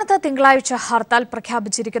 സംസ്ഥാനത്ത് തിങ്കളാഴ്ച ഹർത്താൽ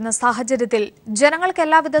പ്രഖ്യാപിച്ചിരിക്കുന്ന സാഹചര്യത്തിൽ ജനങ്ങൾക്ക്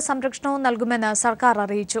എല്ലാവിധ സംരക്ഷണവും നൽകുമെന്ന് സർക്കാർ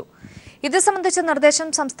അറിയിച്ചു. ഇത് സംബന്ധിച്ച നിർദ്ദേശം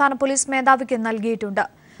സംസ്ഥാന പോലീസ് മേധാവിക്ക് നൽകിയിട്ടുണ്ട്.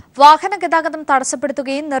 വാഹന ഗതാഗതം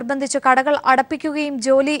തടസ്സപ്പെടുത്തുകയും നിർബന്ധിച്ച് കടകൾ അടപ്പിക്കുകയും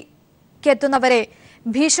ജോലിക്കെത്തുന്നവരെ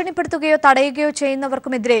ഭീഷണിപ്പെടുത്തുകയോ തടയുകയോ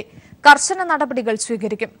ചെയ്യുന്നവർക്കുമെതിരെ കർശന നടപടികൾ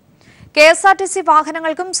സ്വീകരിക്കും. KSRTC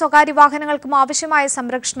വാഹനങ്ങൾക്കും സ്വകാര്യ വാഹനങ്ങൾക്കും ആവശ്യമായ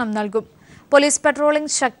സംരക്ഷണം നൽകും. പോലീസ്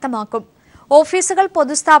പെട്രോളിംഗ് ശക്തമാക്കും. ഓഫീസുകൾ,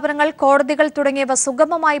 പൊതുസ്ഥാപനങ്ങൾ, കോടതികൾ തുടങ്ങിയവ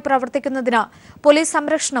സുഗമമായി പ്രവർത്തിക്കുന്നതിന് പോലീസ്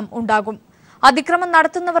സംരക്ഷണം ഉണ്ടാകും. അതിക്രമം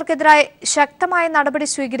നടത്തുന്നവർക്കെതിരായ ശക്തമായ നടപടി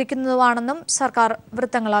സ്വീകരിക്കുന്നതാണെന്നും സർക്കാർ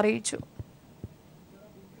വൃത്തങ്ങൾ അറിയിച്ചു.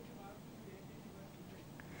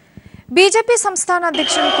 ബിജെപി സംസ്ഥാന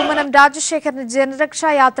അധ്യക്ഷൻ കുമ്മനം രാജശേഖരന്റെ ജനരക്ഷാ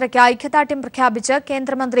യാത്രയ്ക്ക് ഐക്യദാർഢ്യം പ്രഖ്യാപിച്ച്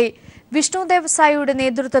കേന്ദ്രമന്ത്രി വിഷ്ണുദേവ് സായിയുടെ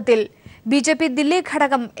നേതൃത്വത്തിൽ ബിജെപി ദില്ലി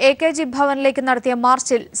ഘടകം AKG ഭവനിലേക്ക് നടത്തിയ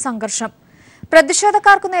മാർച്ചിൽ സംഘർഷം.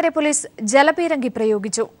 പ്രതിഷേധക്കാർക്കു നേരെ പോലീസ് ജലപീരങ്കി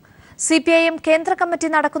പ്രയോഗിച്ചു. CPIM കേന്ദ്ര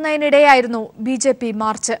കമ്മിറ്റി നടക്കുന്നതിനിടെയായിരുന്നു BJP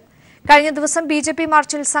മാർച്ച്. കഴിഞ്ഞ ദിവസം BJP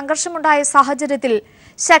മാർച്ചിൽ സംഘർഷമുണ്ടായ സാഹചര്യത്തിൽ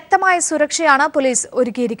ശക്തമായ സുരക്ഷയാണ് പോലീസ്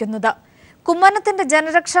ഒരുക്കിയിരിക്കുന്നത്. കുമ്മനത്തിന്റെ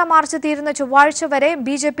ജനരക്ഷാ മാർച്ച് തീരുന്ന ചൊവ്വാഴ്ച വരെ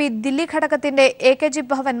BJP ദില്ലി ഘടകത്തിന്റെ AKG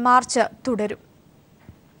ഭവൻ മാർച്ച് തുടരും.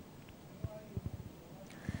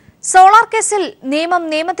 സോളാർ കേസിൽ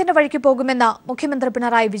നിയമത്തിന്റെ വഴിക്ക് പോകുമെന്ന് മുഖ്യമന്ത്രി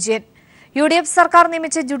പിണറായി വിജയൻ. UDF സർക്കാർ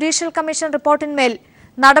നിയമിച്ച ജുഡീഷ്യൽ കമ്മീഷൻ റിപ്പോർട്ടിന്മേൽ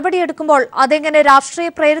നടപടിയെടുക്കുമ്പോൾ അതെങ്ങനെ രാഷ്ട്രീയ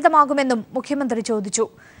പ്രേരിതമാകുമെന്നും മുഖ്യമന്ത്രി ചോദിച്ചു.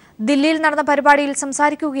 ദില്ലിയിൽ നടന്ന പരിപാടിയിൽ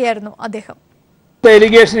സംസാരിക്കുകയായിരുന്നു അദ്ദേഹം. The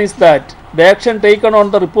allegation is that the action taken on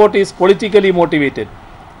the report is politically motivated.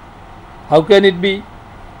 How can it be?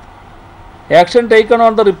 Action taken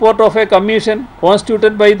on the report of a commission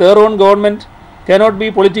constituted by their own government cannot be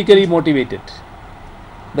politically motivated.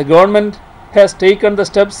 The government has taken the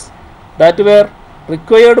steps that were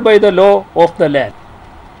required by the law of the land.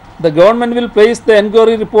 The government will place the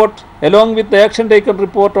inquiry report along with the action taken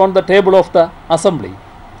report on the table of the assembly.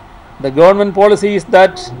 The government policy is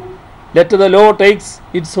that let the law takes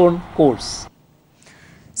its own course.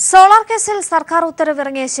 Solar കേസിൽ സർക്കാർ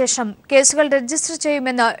ഉത്തരവിറങ്ങിയ ശേഷം കേസുകൾ register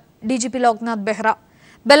ചെയ്യുമെന്ന് DGP Loknath Behera.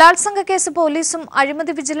 ബലാത്സംഗ case പോലീസും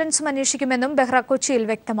അഴിമതി വിജിലൻസും അന്വേഷിക്കുമെന്നും ബെഹ്റ കൊച്ചിയിൽ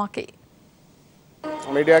വ്യക്തമാക്കി.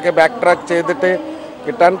 മീഡിയയൊക്കെ ബാക്ക് ട്രാക്ക് ചെയ്തിട്ട്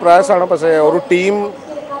കിട്ടാൻ പ്രയാസമാണ്. പക്ഷേ ഒരു ടീം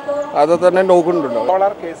അത് തന്നെ നോക്കുന്നുണ്ടല്ലോ.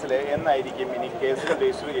 സോളാർ കേസിൽ എന്നായിരിക്കും ഇനി കേസുകൾ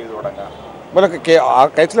രജിസ്റ്റർ ചെയ്തു തുടങ്ങുക? ആ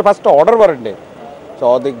കേസിൽ ഫസ്റ്റ് ഓർഡർ വരണ്ടേ.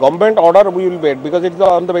 So the government order we will wait because it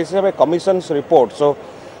on the basis of A commissions report. So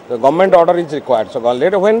the government order is required. So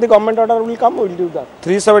later when the government order will come, we will do that.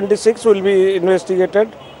 376 will be investigated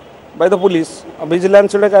by the police.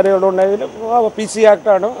 Vigilance യുടെ കാര്യങ്ങളുണ്ടെങ്കിൽ PC Act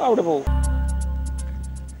ആണ് അവിടെ പോകും.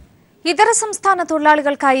 ഇതര സംസ്ഥാന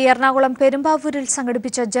തൊഴിലാളികൾക്കായി എറണാകുളം പെരുമ്പാവൂരിൽ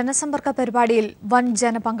സംഘടിപ്പിച്ച ജനസമ്പർക്ക പരിപാടിയിൽ വൻ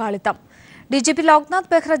ജനപങ്കാളിത്തം. DGP ലോക്നാഥ്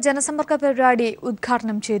ബെഹ്റ ജനസമ്പർക്ക പരിപാടി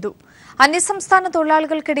ഉദ്ഘാടനം ചെയ്തു. അന്യസംസ്ഥാന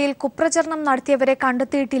തൊഴിലാളികൾക്കിടയിൽ കുപ്രചരണം നടത്തിയവരെ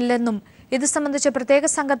കണ്ടെത്തിയിട്ടില്ലെന്നും ഇത് സംബന്ധിച്ച പ്രത്യേക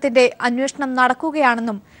സംഘത്തിന്റെ അന്വേഷണം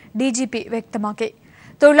നടക്കുകയാണെന്നും DGP വ്യക്തമാക്കി.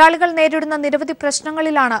 തൊഴിലാളികൾ നേരിടുന്ന നിരവധി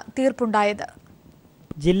പ്രശ്നങ്ങളിലാണ് തീർപ്പുണ്ടായത്.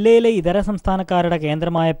 ജില്ലയിലെ ഇതര സംസ്ഥാനക്കാരുടെ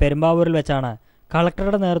കേന്ദ്രമായ പെരുമ്പാവൂരിൽ വെച്ചാണ്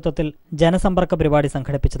കളക്ടറുടെ നേതൃത്വത്തിൽ ജനസമ്പർക്ക പരിപാടി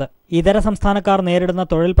സംഘടിപ്പിച്ചത്. ഇതര സംസ്ഥാനക്കാർ നേരിടുന്ന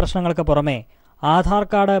തൊഴിൽ പ്രശ്നങ്ങൾക്ക് പുറമെ ആധാർ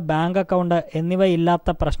കാർഡ്, ബാങ്ക് അക്കൗണ്ട് എന്നിവയില്ലാത്ത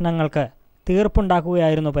പ്രശ്നങ്ങൾക്ക്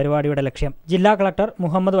തീർപ്പുണ്ടാക്കുകയായിരുന്നു പരിപാടിയുടെ ലക്ഷ്യം. ജില്ലാ കളക്ടർ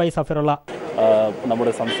മുഹമ്മദ് വൈ സഫറുള്ള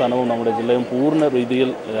നമ്മുടെ സംസ്ഥാനവും നമ്മുടെ ജില്ലയും പൂർണ്ണ രീതിയിൽ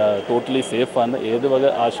ടോട്ടലി സേഫാണ്, ഏത് വക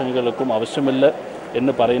ആശങ്കകൾക്കും ആവശ്യമില്ല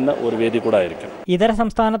എന്ന് പറയുന്ന ഒരു വേദി കൂടെ ആയിരിക്കും. ഇതര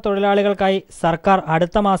സംസ്ഥാന തൊഴിലാളികൾക്കായി സർക്കാർ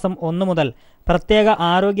അടുത്ത മാസം 1 മുതൽ പ്രത്യേക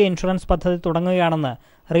ആരോഗ്യ ഇൻഷുറൻസ് പദ്ധതി തുടങ്ങുകയാണെന്ന്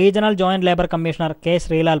regional joint labour commissioner K.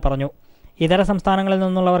 Sreelal പറഞ്ഞു. ഇതര സംസ്ഥാനങ്ങളിൽ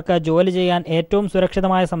നിന്നുള്ളവർക്ക് ജോലി ചെയ്യാൻ ഏറ്റവും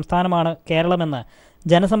സുരക്ഷിതമായ സംസ്ഥാനമാണ് കേരളമെന്ന്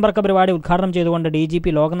ജനസമ്പർക്ക പരിപാടി ഉദ്ഘാടനം ചെയ്തുകൊണ്ട്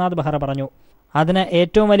DGP ലോക്നാഥ് ബെഹ്റ പറഞ്ഞു. അതിന്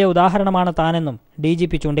ഏറ്റവും വലിയ ഉദാഹരണമാണ് താനെന്നും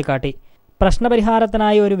DGP ചൂണ്ടിക്കാട്ടി.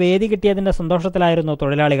 പ്രശ്നപരിഹാരത്തിനായി ഒരു വേദി കിട്ടിയതിന്റെ സന്തോഷത്തിലായിരുന്നു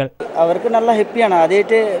തൊഴിലാളികൾ. അവർക്ക് നല്ല ഹാപ്പിയാണ്.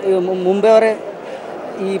 ആദ്യമായിട്ട് മുമ്പേ അവർ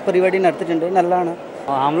ഈ പരിപാടി നടത്തിയിട്ടുണ്ട്. നല്ലതാണ്.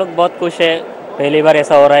 हम लोग बहुत खुश है. पहली बार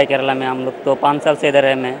ऐसा हो रहा है केरला में. हम लोग तो 5 साल से इधर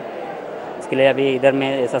है मैं. इसके लिए अभी इधर में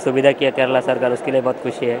ऐसा सुविधा किया केरला सरकार, उसके लिए बहुत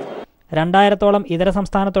खुशी है. 2000-ഓളം ഇതര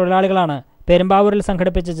സംസ്ഥാന തൊഴിലാളികളാണ് പെരുമ്പാവൂരിൽ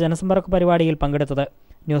സംഘടിപ്പിച്ച ജനസമ്പർക്ക പരിപാടിയിൽ പങ്കെടുത്തത്.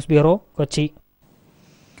 News bureau, Kochi.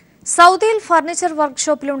 സൗദിയിൽ ഫർണിച്ചർ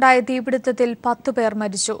വർക്ക്ഷോപ്പിലുണ്ടായ തീപിടുത്തത്തിൽ 10 പേർ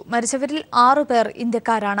മരിച്ചു. മരിച്ചവരിൽ 6 പേർ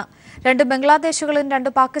ഇന്ത്യക്കാരാണ്. 2 ബംഗ്ലാദേശികളും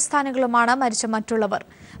 2 പാകിസ്ഥാനികളുമാണ് മരിച്ച മറ്റുള്ളവർ.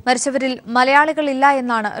 മരിച്ചവരിൽ മലയാളികളില്ല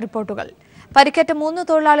എന്നാണ് റിപ്പോർട്ടുകൾ. പരിക്കേറ്റ 3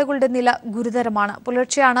 തൊഴിലാളികളുടെ നില ഗുരുതരമാണ്.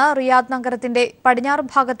 പുലർച്ചെയാണ് റിയാദ് നഗരത്തിന്റെ പടിഞ്ഞാറ്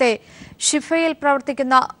ഭാഗത്തെ ഷിഫയിൽ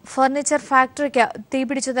പ്രവർത്തിക്കുന്ന ഫർണിച്ചർ ഫാക്ടറിക്ക്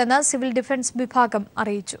തീപിടിച്ചതെന്ന് സിവിൽ ഡിഫൻസ് വിഭാഗം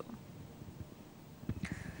അറിയിച്ചു.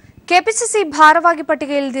 കെപിസിസി ഭാരവാഹി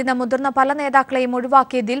പട്ടികയിൽ നിന്ന് മുതിർന്ന പല നേതാക്കളെയും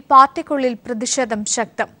ഒഴിവാക്കിയതിൽ പാർട്ടിക്കുള്ളിൽ പ്രതിഷേധം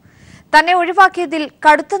ശക്തം. തന്നെ ഒഴിവാക്കിയതിൽ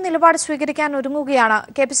കടുത്ത നിലപാട് സ്വീകരിക്കാൻ ഒരുങ്ങുകയാണ്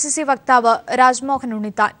കെപിസിസി വക്താവ് രാജ്മോഹൻ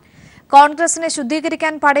ഉണ്ണിത്താൻ. കോൺഗ്രസിനെ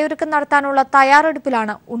ശുദ്ധീകരിക്കാൻ പടയൊരുക്കം നടത്താനുള്ള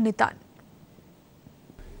തയ്യാറെടുപ്പിലാണ് ഉണ്ണിത്താൻ.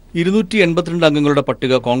 282 അംഗങ്ങളുടെ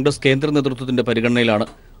പട്ടിക കോൺഗ്രസ് കേന്ദ്ര നേതൃത്വത്തിന്റെ പരിഗണനയിലാണ്.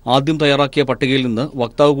 ആദ്യം തയ്യാറാക്കിയ പട്ടികയിൽ നിന്ന്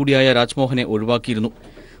വക്താവ് കൂടിയായ രാജ്മോഹനെ ഒഴിവാക്കിയിരുന്നു.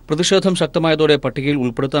 പ്രതിഷേധം ശക്തമായതോടെ പട്ടികയിൽ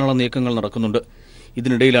ഉൾപ്പെടുത്താനുള്ള നീക്കങ്ങൾ നടക്കുന്നുണ്ട്.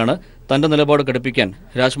 ഇതിനിടയിലാണ് തന്റെ നിലപാട് ഘടിപ്പിക്കാൻ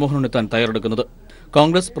രാജ്മോഹൻ ഉണ്ണിത്താൻ തയ്യാറെടുക്കുന്നത്.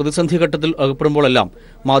 കോൺഗ്രസ് പ്രതിസന്ധി ഘട്ടത്തിൽ അകപ്പെടുമ്പോഴെല്ലാം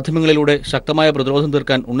മാധ്യമങ്ങളിലൂടെ ശക്തമായ പ്രതിരോധം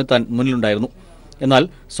തീർക്കാൻ ഉണ്ണിത്താൻ മുന്നിലുണ്ടായിരുന്നു. എന്നാൽ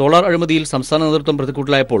സോളാർ അഴിമതിയിൽ സംസ്ഥാന നേതൃത്വം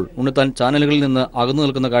പ്രതിക്കൂട്ടിലായപ്പോൾ ഉണ്ണിത്താൻ ചാനലുകളിൽ നിന്ന് അകന്നു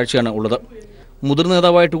നിൽക്കുന്ന കാഴ്ചയാണ് ഉള്ളത്. മുതിർന്ന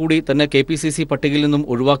നേതാവായിട്ടുകൂടി തന്നെ KPCC പട്ടികയിൽ നിന്നും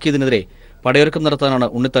ഒഴിവാക്കിയതിനെതിരെ പടയൊരുക്കം നടത്താനാണ്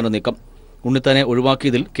ഉണ്ണിത്താന്റെ നീക്കം. ഉണ്ണിത്താനെ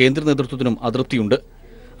ഒഴിവാക്കിയതിൽ കേന്ദ്ര നേതൃത്വത്തിനും അതൃപ്തിയുണ്ട്.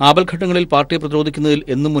 ആപൽഘട്ടങ്ങളിൽ പാർട്ടിയെ പ്രതിരോധിക്കുന്നതിൽ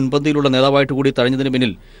എന്നും മുൻപന്തിയിലുള്ള നേതാവായിട്ടുകൂടി തഴഞ്ഞതിന്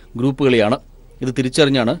പിന്നിൽ ഗ്രൂപ്പുകളെയാണ്. ഇത്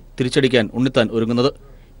തിരിച്ചറിഞ്ഞാണ് തിരിച്ചടിക്കാൻ ഉണ്ണിത്താൻ ഒരുങ്ങുന്നത്.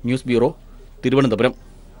 News bureau, Thiruvananthapuram.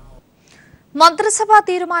 മന്ത്രിസഭാ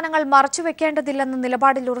തീരുമാനങ്ങൾ മറച്ചുവെക്കേണ്ടതില്ലെന്ന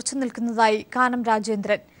നിലപാടിൽ ഉറച്ചു നിൽക്കുന്നതായി കാനം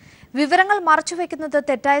രാജേന്ദ്രൻ. വിവരങ്ങൾ മറച്ചുവെക്കുന്നത്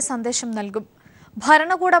തെറ്റായ സന്ദേശം നൽകും.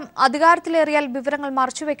 ഭരണകൂടം അധികാരത്തിലേറിയാൽ വിവരങ്ങൾ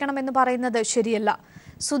മറച്ചുവെക്കണമെന്ന് പറയുന്നത് ശരിയല്ല.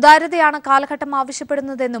 സുതാര്യതയാണ് കാലഘട്ടം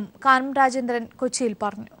ആവശ്യപ്പെടുന്നതെന്നും കാനം രാജേന്ദ്രൻ കൊച്ചിയിൽ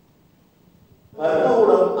പറഞ്ഞു.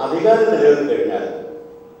 ഭരണകൂടം അധികാരത്തിലേറി കഴിഞ്ഞാൽ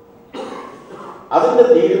അതിന്റെ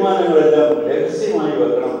തീരുമാനങ്ങളെല്ലാം രഹസ്യമായി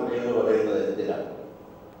വെക്കണം എന്ന് പറയുന്നത് എന്തിനാണ്?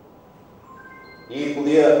 ഈ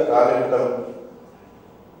പുതിയ കാലഘട്ടം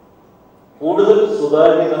കൂടുതൽ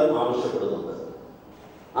സുതാര്യത ആവശ്യപ്പെടുന്നുണ്ട്.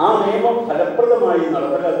 ആ നിയമം ഫലപ്രദമായി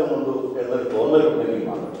നടപ്പിലാക്കുന്നുണ്ടോ എന്നൊരു തോന്നലുണ്ടെങ്കിൽ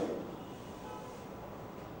മാത്രമേ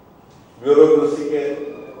ബ്യൂറോക്രസിക്ക്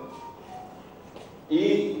ഈ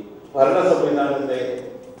ഭരണ സംവിധാനത്തെ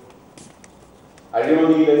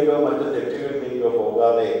അഴിമതിയിലേക്കോ മറ്റു തെറ്റുകളിലേക്കോ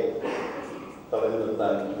പോകാതെ തടഞ്ഞു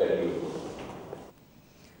നിർത്താൻ കഴിയുള്ളൂ.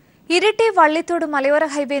 ഇരിട്ടി വള്ളിത്തോട് മലയോര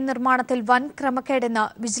ഹൈവേ നിർമ്മാണത്തിൽ വൻ ക്രമക്കേടെന്ന്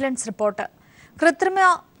വിജിലൻസ് റിപ്പോർട്ട്. കൃത്രിമ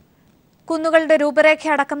കുന്നുകളുടെ രൂപരേഖ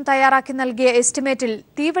അടക്കം തയ്യാറാക്കി നൽകിയ എസ്റ്റിമേറ്റിൽ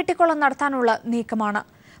തീവെട്ടിക്കൊള്ളം നടത്താനുള്ള നീക്കമാണ്.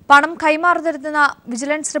 പണം കൈമാറുന്ന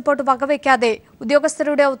വിജിലൻസ് റിപ്പോർട്ട് വകവയ്ക്കാതെ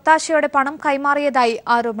ഉദ്യോഗസ്ഥരുടെ ഒത്താശയോടെ പണം കൈമാറിയതായി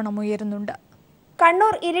ആരോപണമുയരുന്നുണ്ട്.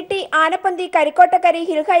 കണ്ണൂർ ഇരിട്ടി ആനപ്പന്തി കരിക്കോട്ടക്കരി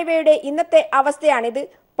ഹിൽ ഹൈവേയുടെ ഇന്നത്തെ അവസ്ഥയാണിത്.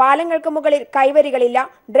 പാലങ്ങൾക്ക് മുകളിൽ കൈവരികളില്ല,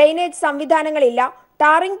 ഡ്രെയിനേജ് സംവിധാനങ്ങളില്ല,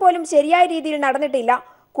 ടാറിംഗ് പോലും ശരിയായ രീതിയിൽ നടന്നിട്ടില്ല,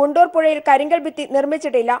 കുണ്ടൂർ പുഴയിൽ കരിങ്കൽ ഭിത്തി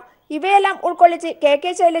നിർമ്മിച്ചിട്ടില്ല. ഇവയെല്ലാം ഉൾക്കൊള്ളിച്ച് KK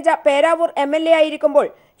ശൈലജ പേരാവൂർ MLA ആയിരിക്കുമ്പോൾ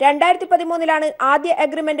 2013 ആദ്യ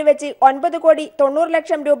അഗ്രിമെന്റ് വെച്ച്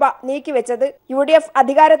 9,90,00,000 രൂപ നീക്കിവെച്ചത്. UDF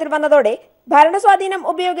അധികാരത്തിൽ വന്നതോടെ ഭരണസ്വാധീനം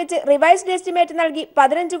ഉപയോഗിച്ച് റിവൈസ്ഡ് എസ്റ്റിമേറ്റ് നൽകി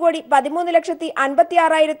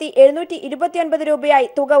 15,13,56,729 രൂപയായി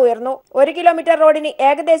തുക ഉയർന്നു. 1 കിലോമീറ്റർ റോഡിന്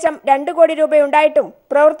ഏകദേശം 2 കോടി രൂപയുണ്ടായിട്ടും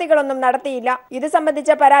പ്രവൃത്തികളൊന്നും നടത്തിയില്ല. ഇത്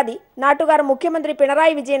സംബന്ധിച്ച പരാതി നാട്ടുകാർ മുഖ്യമന്ത്രി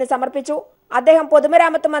പിണറായി വിജയന് സമർപ്പിച്ചു. അദ്ദേഹം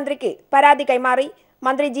പൊതുമരാമത്ത് മന്ത്രിക്ക് പരാതി കൈമാറി.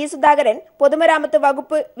 മന്ത്രി G. സുധാകരൻ പൊതുമരാമത്ത്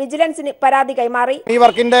വകുപ്പ് വിജിലൻസിന് പരാതി കൈമാറി. ഈ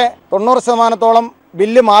വർക്കിന്റെ 90%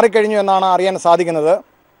 ബില്ല് മാറിക്കഴിഞ്ഞു എന്നാണ് അറിയാൻ സാധിക്കുന്നത്.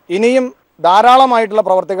 ഇനിയും ധാരാളമായിട്ടുള്ള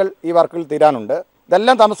പ്രവർത്തികൾ ഈ വർക്കിൽ തീരാനുണ്ട്.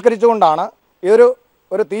 ഇതെല്ലാം തമസ്കരിച്ചുകൊണ്ടാണ്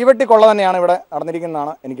ഒരു തീവെട്ടിക്കൊള്ള തന്നെയാണ് ഇവിടെ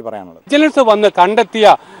നടന്നിരിക്കുന്നതാണ് എനിക്ക് പറയാനുള്ളത്. വിജിലൻസ് വന്ന് കണ്ടെത്തിയ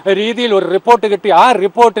രീതിയിൽ ഒരു റിപ്പോർട്ട് കിട്ടി. ആ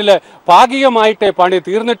റിപ്പോർട്ടിൽ ഭാഗികമായിട്ടേ പണി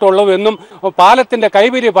തീർന്നിട്ടുള്ളൂ എന്നും പാലത്തിന്റെ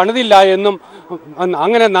കൈവരി പണിതില്ല എന്നും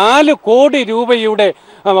അങ്ങനെ 4 കോടി രൂപയുടെ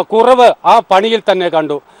കുറവ് ആ പണിയിൽ തന്നെ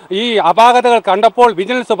കണ്ടു. ഈ അപാകതകൾ കണ്ടപ്പോൾ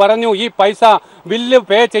വിജിലൻസ് പറഞ്ഞു ഈ പൈസ ബില്ല്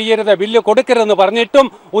പേ ചെയ്യരുത്, ബില്ല് കൊടുക്കരുതെന്ന് പറഞ്ഞിട്ടും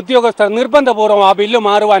ഉദ്യോഗസ്ഥർ നിർബന്ധപൂർവ്വം ആ ബില്ല്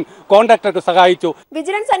മാറുവാൻ കോൺട്രാക്ടർക്ക് സഹായിച്ചു.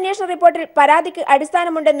 വിജിലൻസ് അന്വേഷണ റിപ്പോർട്ടിൽ പരാതിക്ക്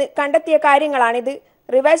അടിസ്ഥാനമുണ്ടെന്ന് കണ്ടെത്തിയ കാര്യങ്ങളാണിത്.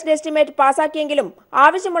 റിവൈസ്ഡ് എസ്റ്റിമേറ്റ് പാസാക്കിയെങ്കിലും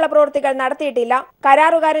ആവശ്യമുള്ള പ്രവൃത്തികൾ നടത്തിയിട്ടില്ല.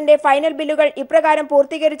 കരാറുകാരന്റെ ഫൈനൽ ബില്ലുകൾ ഇപ്രകാരം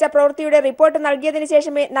പൂർത്തീകരിച്ച പ്രവൃത്തിയുടെ റിപ്പോർട്ട് നൽകിയതിനു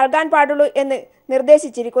ശേഷമേ നൽകാൻ പാടുള്ളൂ എന്ന്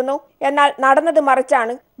നിർദ്ദേശിച്ചിരിക്കുന്നു. എന്നാൽ നടന്നത്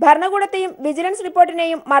മറിച്ചാണ്. ഭരണകൂടത്തെയും വിജിലൻസ്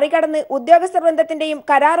റിപ്പോർട്ടിനെയും മറികടന്ന് ഉദ്യോഗസ്ഥ വൃന്ദത്തിന്റെയും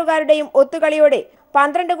കരാറുകാരുടെയും ഒത്തുകളിയോടെ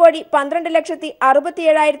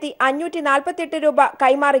 12,12,67,548 രൂപ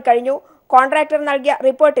കൈമാറിക്കഴിഞ്ഞു. കോൺട്രാക്ടർ നൽകിയ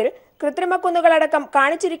റിപ്പോർട്ടിൽ കൃത്രിമക്കുന്നുകളടക്കം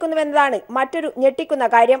കാണിച്ചിരിക്കുന്നുവെന്നതാണ് മറ്റൊരു ഞെട്ടിക്കുന്ന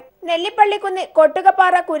കാര്യം. നെല്ലിപ്പള്ളിക്കുന്ന്,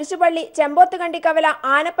 കൊട്ടുകപ്പാറ, കുരിശുപള്ളി, ചെമ്പോത്തുകണ്ടിക്കവല,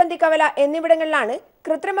 ആനപ്പന്തിക്കവല എന്നിവിടങ്ങളിലാണ്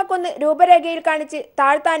കൃത്രിമക്കുന്ന് രൂപരേഖയിൽ കാണിച്ച്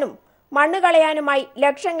താഴ്ത്താനും മണ്ണ് കളയാനുമായി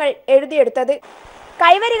ലക്ഷങ്ങൾ എഴുതിയെടുത്തത്.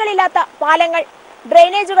 കൈവരികളില്ലാത്ത പാലങ്ങൾ,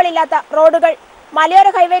 ഡ്രെയിനേജുകളില്ലാത്ത റോഡുകൾ, മലയോര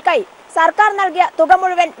ഹൈവേക്കായി സർക്കാർ നൽകിയ തുക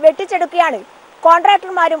മുഴുവൻ വെട്ടിച്ചെടുക്കുകയാണ്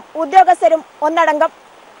കോൺട്രാക്ടർമാരും ഉദ്യോഗസ്ഥരും ഒന്നടങ്കം.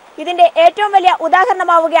 ഇതിന്റെ ഏറ്റവും വലിയ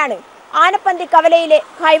ഉദാഹരണമാവുകയാണ് ആനപ്പന്തി കവലയിലെ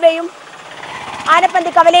ഹൈവേയും.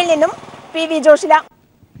 ആനപ്പന്തി കവലയിൽ നിന്നും PV ജോഷില.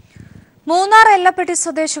 മൂന്നാർ എല്ലപ്പെട്ടി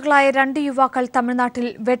സ്വദേശികളായ 2 യുവാക്കൾ തമിഴ്നാട്ടിൽ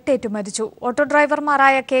വെട്ടേറ്റു മരിച്ചു. ഓട്ടോ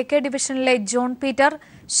ഡ്രൈവർമാരായ KK ഡിവിഷനിലെ ജോൺ പീറ്റർ,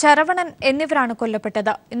 ശരവണൻ എന്നിവരാണ്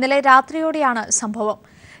കൊല്ലപ്പെട്ടത്. ഇന്നലെ രാത്രിയോടെയാണ് സംഭവം.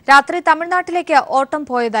 രാത്രി തമിഴ്നാട്ടിലേക്ക് ഓട്ടം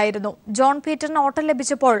പോയതായിരുന്നു. ജോൺ പീറ്ററിന് ഓട്ടം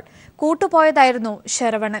ലഭിച്ചപ്പോൾ കൂട്ടുപോയതായിരുന്നു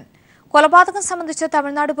ശരവണൻ. കൊലപാതകം സംബന്ധിച്ച്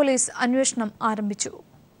തമിഴ്നാട് പോലീസ് അന്വേഷണം ആരംഭിച്ചു.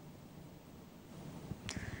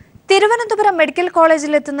 തിരുവനന്തപുരം മെഡിക്കൽ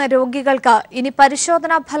കോളേജിലെത്തുന്ന രോഗികൾക്ക് ഇനി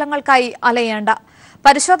പരിശോധനാ ഫലങ്ങൾക്കായി അലയേണ്ട.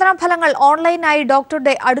 പരിശോധനാ ഫലങ്ങൾ ഓൺലൈനായി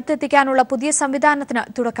ഡോക്ടറുടെ അടുത്തെത്തിക്കാനുള്ള പുതിയ സംവിധാനത്തിന്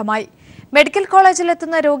തുടക്കമായി. മെഡിക്കൽ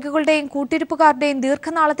കോളേജിലെത്തുന്ന രോഗികളുടെയും കൂട്ടിരിപ്പുകാരുടെയും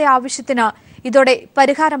ദീർഘനാളത്തെ ആവശ്യത്തിന് ഇതോടെ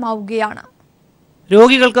പരിഹാരമാവുകയാണ്.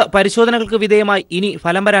 രോഗികൾക്ക് പരിശോധനകൾക്ക് വിധേയമായി ഇനി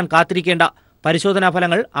ഫലം വരാൻ കാത്തിരിക്കേണ്ട. പരിശോധനാ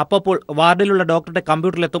ഫലങ്ങൾ അപ്പോൾ വാർഡിലുള്ള ഡോക്ടറുടെ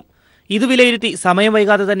കമ്പ്യൂട്ടറിലെത്തും. ഇത് വിലയിരുത്തി സമയം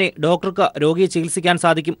വൈകാതെ തന്നെ ഡോക്ടർക്ക് രോഗിയെ ചികിത്സിക്കാൻ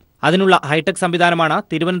സാധിക്കും. അതിനുള്ള ഹൈടെക് സംവിധാനമാണ്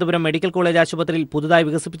തിരുവനന്തപുരം മെഡിക്കൽ കോളേജ് ആശുപത്രിയിൽ പുതുതായി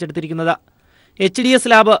വികസിപ്പിച്ചെടുത്തിരിക്കുന്നത്. HDS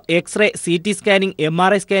lab, x-ray, CT scanning,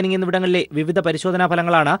 MRI scanning എന്നിവിടങ്ങളിലെ വിവിധ പരിശോധനാ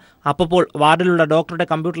ഫലങ്ങളാണ് അപ്പോൾ വാർഡിലുള്ള ഡോക്ടറുടെ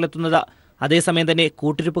കമ്പ്യൂട്ടറിലെത്തുന്നത്. അതേസമയം തന്നെ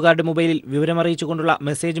കൂട്ടിരിപ്പുകാരുടെ മൊബൈലിൽ വിവരമറിയിച്ചുകൊണ്ടുള്ള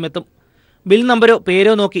മെസ്സേജും എത്തും. ബിൽ നമ്പരോ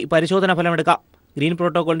പേരോ നോക്കി പരിശോധനാ ഫലമെടുക്കാം. ഗ്രീൻ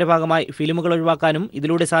പ്രോട്ടോകോളിന്റെ ഭാഗമായി ഫിലിമുകൾ ഒഴിവാക്കാനും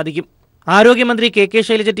ഇതിലൂടെ സാധിക്കും. ആരോഗ്യമന്ത്രി KK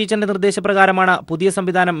ശൈലജ ടീച്ചറിന്റെ നിർദ്ദേശപ്രകാരമാണ് പുതിയ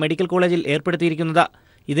സംവിധാനം മെഡിക്കൽ കോളേജിൽ ഏർപ്പെടുത്തിയിരിക്കുന്നത്.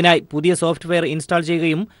 ഇതിനായി പുതിയ സോഫ്റ്റ്വെയർ ഇൻസ്റ്റാൾ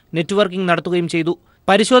ചെയ്യുകയും നെറ്റ്വർക്കിംഗ് നടത്തുകയും ചെയ്തു.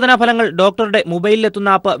 പരിശോധനാ ഫലങ്ങൾ ഡോക്ടറുടെ മൊബൈലിലെത്തുന്ന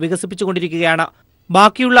ആപ്പ് വികസിപ്പിച്ചുകൊണ്ടിരിക്കുകയാണ്.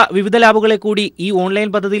 ബാക്കിയുള്ള വിവിധ ലാബുകളെ കൂടി ഈ ഓൺലൈൻ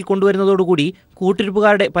പദ്ധതിയിൽ കൊണ്ടുവരുന്നതോടുകൂടി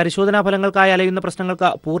കൂട്ടിരിപ്പുകാരുടെ പരിശോധനാ ഫലങ്ങൾക്കായി അലയുന്ന പ്രശ്നങ്ങൾക്ക്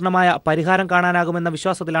പൂർണ്ണമായ പരിഹാരം കാണാനാകുമെന്ന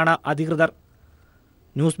വിശ്വാസത്തിലാണ് അധികൃതർ.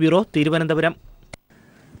 News bureau, Thiruvananthapuram.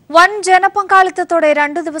 വൻ ജനപങ്കാളിത്തത്തോടെ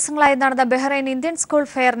 2 ദിവസങ്ങളായി നടന്ന ബഹ്റൈൻ ഇന്ത്യൻ സ്കൂൾ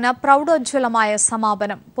ഫെയറിന് പ്രൗഢോജ്വലമായ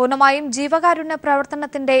സമാപനം. പൂർണ്ണമായും ജീവകാരുണ്യ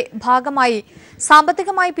പ്രവർത്തനത്തിന്റെ ഭാഗമായി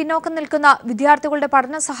സാമ്പത്തികമായി പിന്നോക്കം നിൽക്കുന്ന വിദ്യാർത്ഥികളുടെ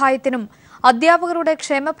പഠന സഹായത്തിനും അധ്യാപകരുടെ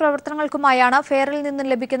ക്ഷേമ പ്രവർത്തനങ്ങൾക്കുമായാണ് ഫെയറിൽ നിന്നും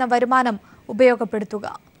ലഭിക്കുന്ന വരുമാനം ഉപയോഗപ്പെടുത്തുക.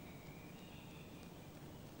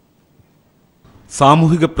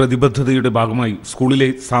 സാമൂഹിക പ്രതിബദ്ധതയുടെ ഭാഗമായി സ്കൂളിലെ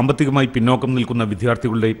സാമ്പത്തികമായി പിന്നോക്കം നിൽക്കുന്ന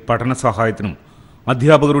വിദ്യാർത്ഥികളുടെ പഠന സഹായത്തിനും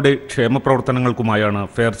അധ്യാപകരുടെ ക്ഷേമ പ്രവർത്തനങ്ങൾക്കുമായാണ്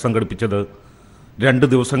ഫെയർ സംഘടിപ്പിച്ചത്. 2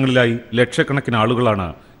 ദിവസങ്ങളിലായി ലക്ഷക്കണക്കിന് ആളുകളാണ്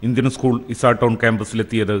ഇന്ത്യൻ സ്കൂൾ ഇസാടൗൺ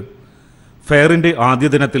ക്യാമ്പസിലെത്തിയത്. ഫെയറിന്റെ ആദ്യ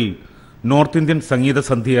ദിനത്തിൽ നോർത്ത് ഇന്ത്യൻ സംഗീത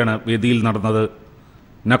സന്ധ്യയാണ് വേദിയിൽ നടന്നത്.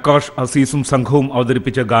 നക്കാഷ് അസീസും സംഘവും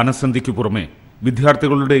അവതരിപ്പിച്ച ഗാനസന്ധ്യയ്ക്കു പുറമെ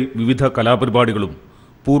വിദ്യാർത്ഥികളുടെ വിവിധ കലാപരിപാടികളും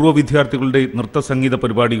പൂർവ്വ വിദ്യാർത്ഥികളുടെ നൃത്തസംഗീത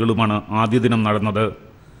പരിപാടികളുമാണ് ആദ്യ ദിനം നടന്നത്.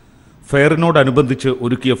 ഫെയറിനോടനുബന്ധിച്ച്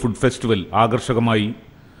ഒരുക്കിയ ഫുഡ് ഫെസ്റ്റിവൽ ആകർഷകമായി.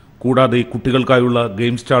 കൂടാതെ കുട്ടികൾക്കായുള്ള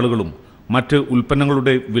ഗെയിം സ്റ്റാളുകളും മറ്റ്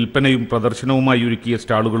ഉൽപ്പന്നങ്ങളുടെ വിൽപ്പനയും പ്രദർശനവുമായി ഒരുക്കിയ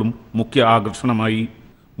സ്റ്റാളുകളും മുഖ്യ ആകർഷണമായി.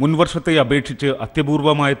 മുൻവർഷത്തെ അപേക്ഷിച്ച്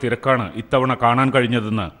അത്യപൂർവമായ തിരക്കാണ് ഇത്തവണ കാണാൻ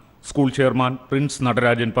കഴിഞ്ഞതെന്ന് സ്കൂൾ ചെയർമാൻ പ്രിൻസ്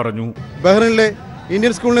നടരാജൻ പറഞ്ഞു. ബഹ്റൈനിലെ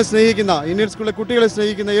ഇന്ത്യൻ സ്കൂളിനെ സ്നേഹിക്കുന്ന, ഇന്ത്യൻ സ്കൂളിലെ കുട്ടികളെ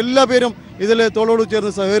സ്നേഹിക്കുന്ന എല്ലാ പേരും ഇതിൽ തോളോട്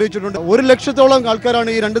ചേർന്ന് സഹകരിച്ചിട്ടുണ്ട്. 1 ലക്ഷത്തോളം ആൾക്കാരാണ്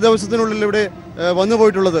ഈ 2 ദിവസത്തിനുള്ളിൽ ഇവിടെ വന്നു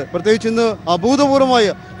പോയിട്ടുള്ളത്. പ്രത്യേകിച്ച് ഇന്ന് അഭൂതപൂർവമായ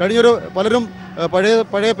കഴിഞ്ഞൊരു പലരും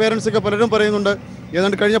പഴയ പേരൻസൊക്കെ പലരും പറയുന്നുണ്ട്,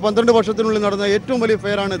 ഏതാണ്ട് കഴിഞ്ഞ 12 വർഷത്തിനുള്ളിൽ നടന്ന ഏറ്റവും വലിയ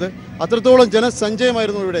ഫെയറാണിത്. അത്രത്തോളം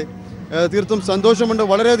ജനസഞ്ചയമായിരുന്നു ഇവിടെ. തീർത്തും സന്തോഷമുണ്ട്.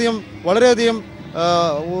 വളരെയധികം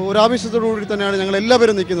ഒരാവശ്യത്തോടുകൂടി തന്നെയാണ് ഞങ്ങൾ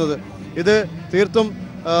എല്ലാവരും നിൽക്കുന്നത്. ഇത് തീർത്തും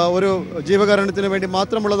ഒരു ജീവകാരുണ്യത്തിന് വേണ്ടി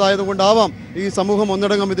മാത്രമുള്ളതായതുകൊണ്ടാവാം ഈ സമൂഹം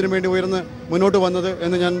ഒന്നടങ്കം ഇതിനു വേണ്ടി ഉയർന്ന് മുന്നോട്ട് വന്നത്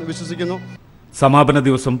എന്ന് ഞാൻ വിശ്വസിക്കുന്നു. സമാപന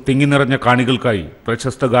ദിവസം തിങ്ങി നിറഞ്ഞ കാണികൾക്കായി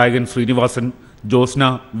പ്രശസ്ത ഗായകൻ ശ്രീനിവാസൻ, ജോസ്ന,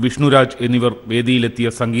 വിഷ്ണുരാജ് എന്നിവർ വേദിയിലെത്തിയ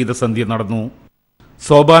സംഗീത സന്ധ്യ നടന്നു.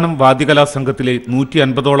 സോപാനം വാദ്യകലാ സംഘത്തിലെ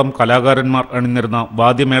 150ഓളം കലാകാരന്മാർ അണിനിരുന്ന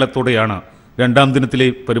വാദ്യമേളത്തോടെയാണ് 2ാം ദിനത്തിലെ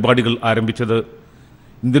പരിപാടികൾ ആരംഭിച്ചത്.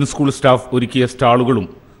 ഇന്ത്യൻ സ്കൂൾ സ്റ്റാഫ് ഒരുക്കിയ സ്റ്റാളുകളും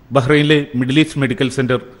ബഹ്റൈനിലെ middle east medical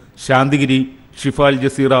centre, Santhigiri, ഷിഫ അൽ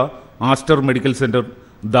ജസീറ, ആസ്റ്റർ മെഡിക്കൽ സെന്റർ,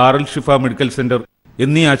 ദാറുൽ ഷിഫ മെഡിക്കൽ സെന്റർ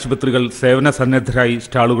എന്നീ ആശുപത്രികൾ സേവന സന്നദ്ധരായി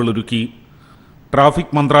സ്റ്റാളുകൾ ഒരുക്കി.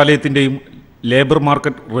 ട്രാഫിക് മന്ത്രാലയത്തിന്റെയും ലേബർ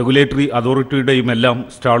മാർക്കറ്റ് റെഗുലേറ്ററി അതോറിറ്റിയുടെയും എല്ലാം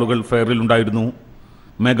സ്റ്റാളുകൾ ഫെയറിലുണ്ടായിരുന്നു.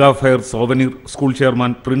 Mega fair souvenir school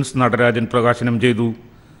chairman Prince Natarajan പ്രകാശനം ചെയ്തു.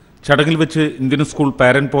 ചടങ്ങിൽ വെച്ച് ഇന്ത്യൻ സ്കൂൾ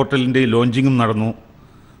പാരന്റ് പോർട്ടലിന്റെ ലോഞ്ചിങ്ങും നടന്നു.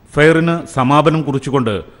 ഫെയറിന് സമാപനം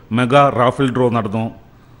കുറിച്ചുകൊണ്ട് മെഗാ റാഫിൾ ഡ്രോ നടന്നു.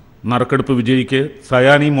 നറുക്കെടുപ്പ് വിജയിക്ക്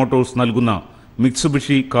സയാനി മോട്ടോഴ്സ് നൽകുന്ന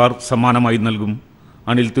മിത്സുബിഷി കാർ സമ്മാനമായി നൽകും.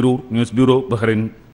 Anil Tirur, news bureau, Bahrain.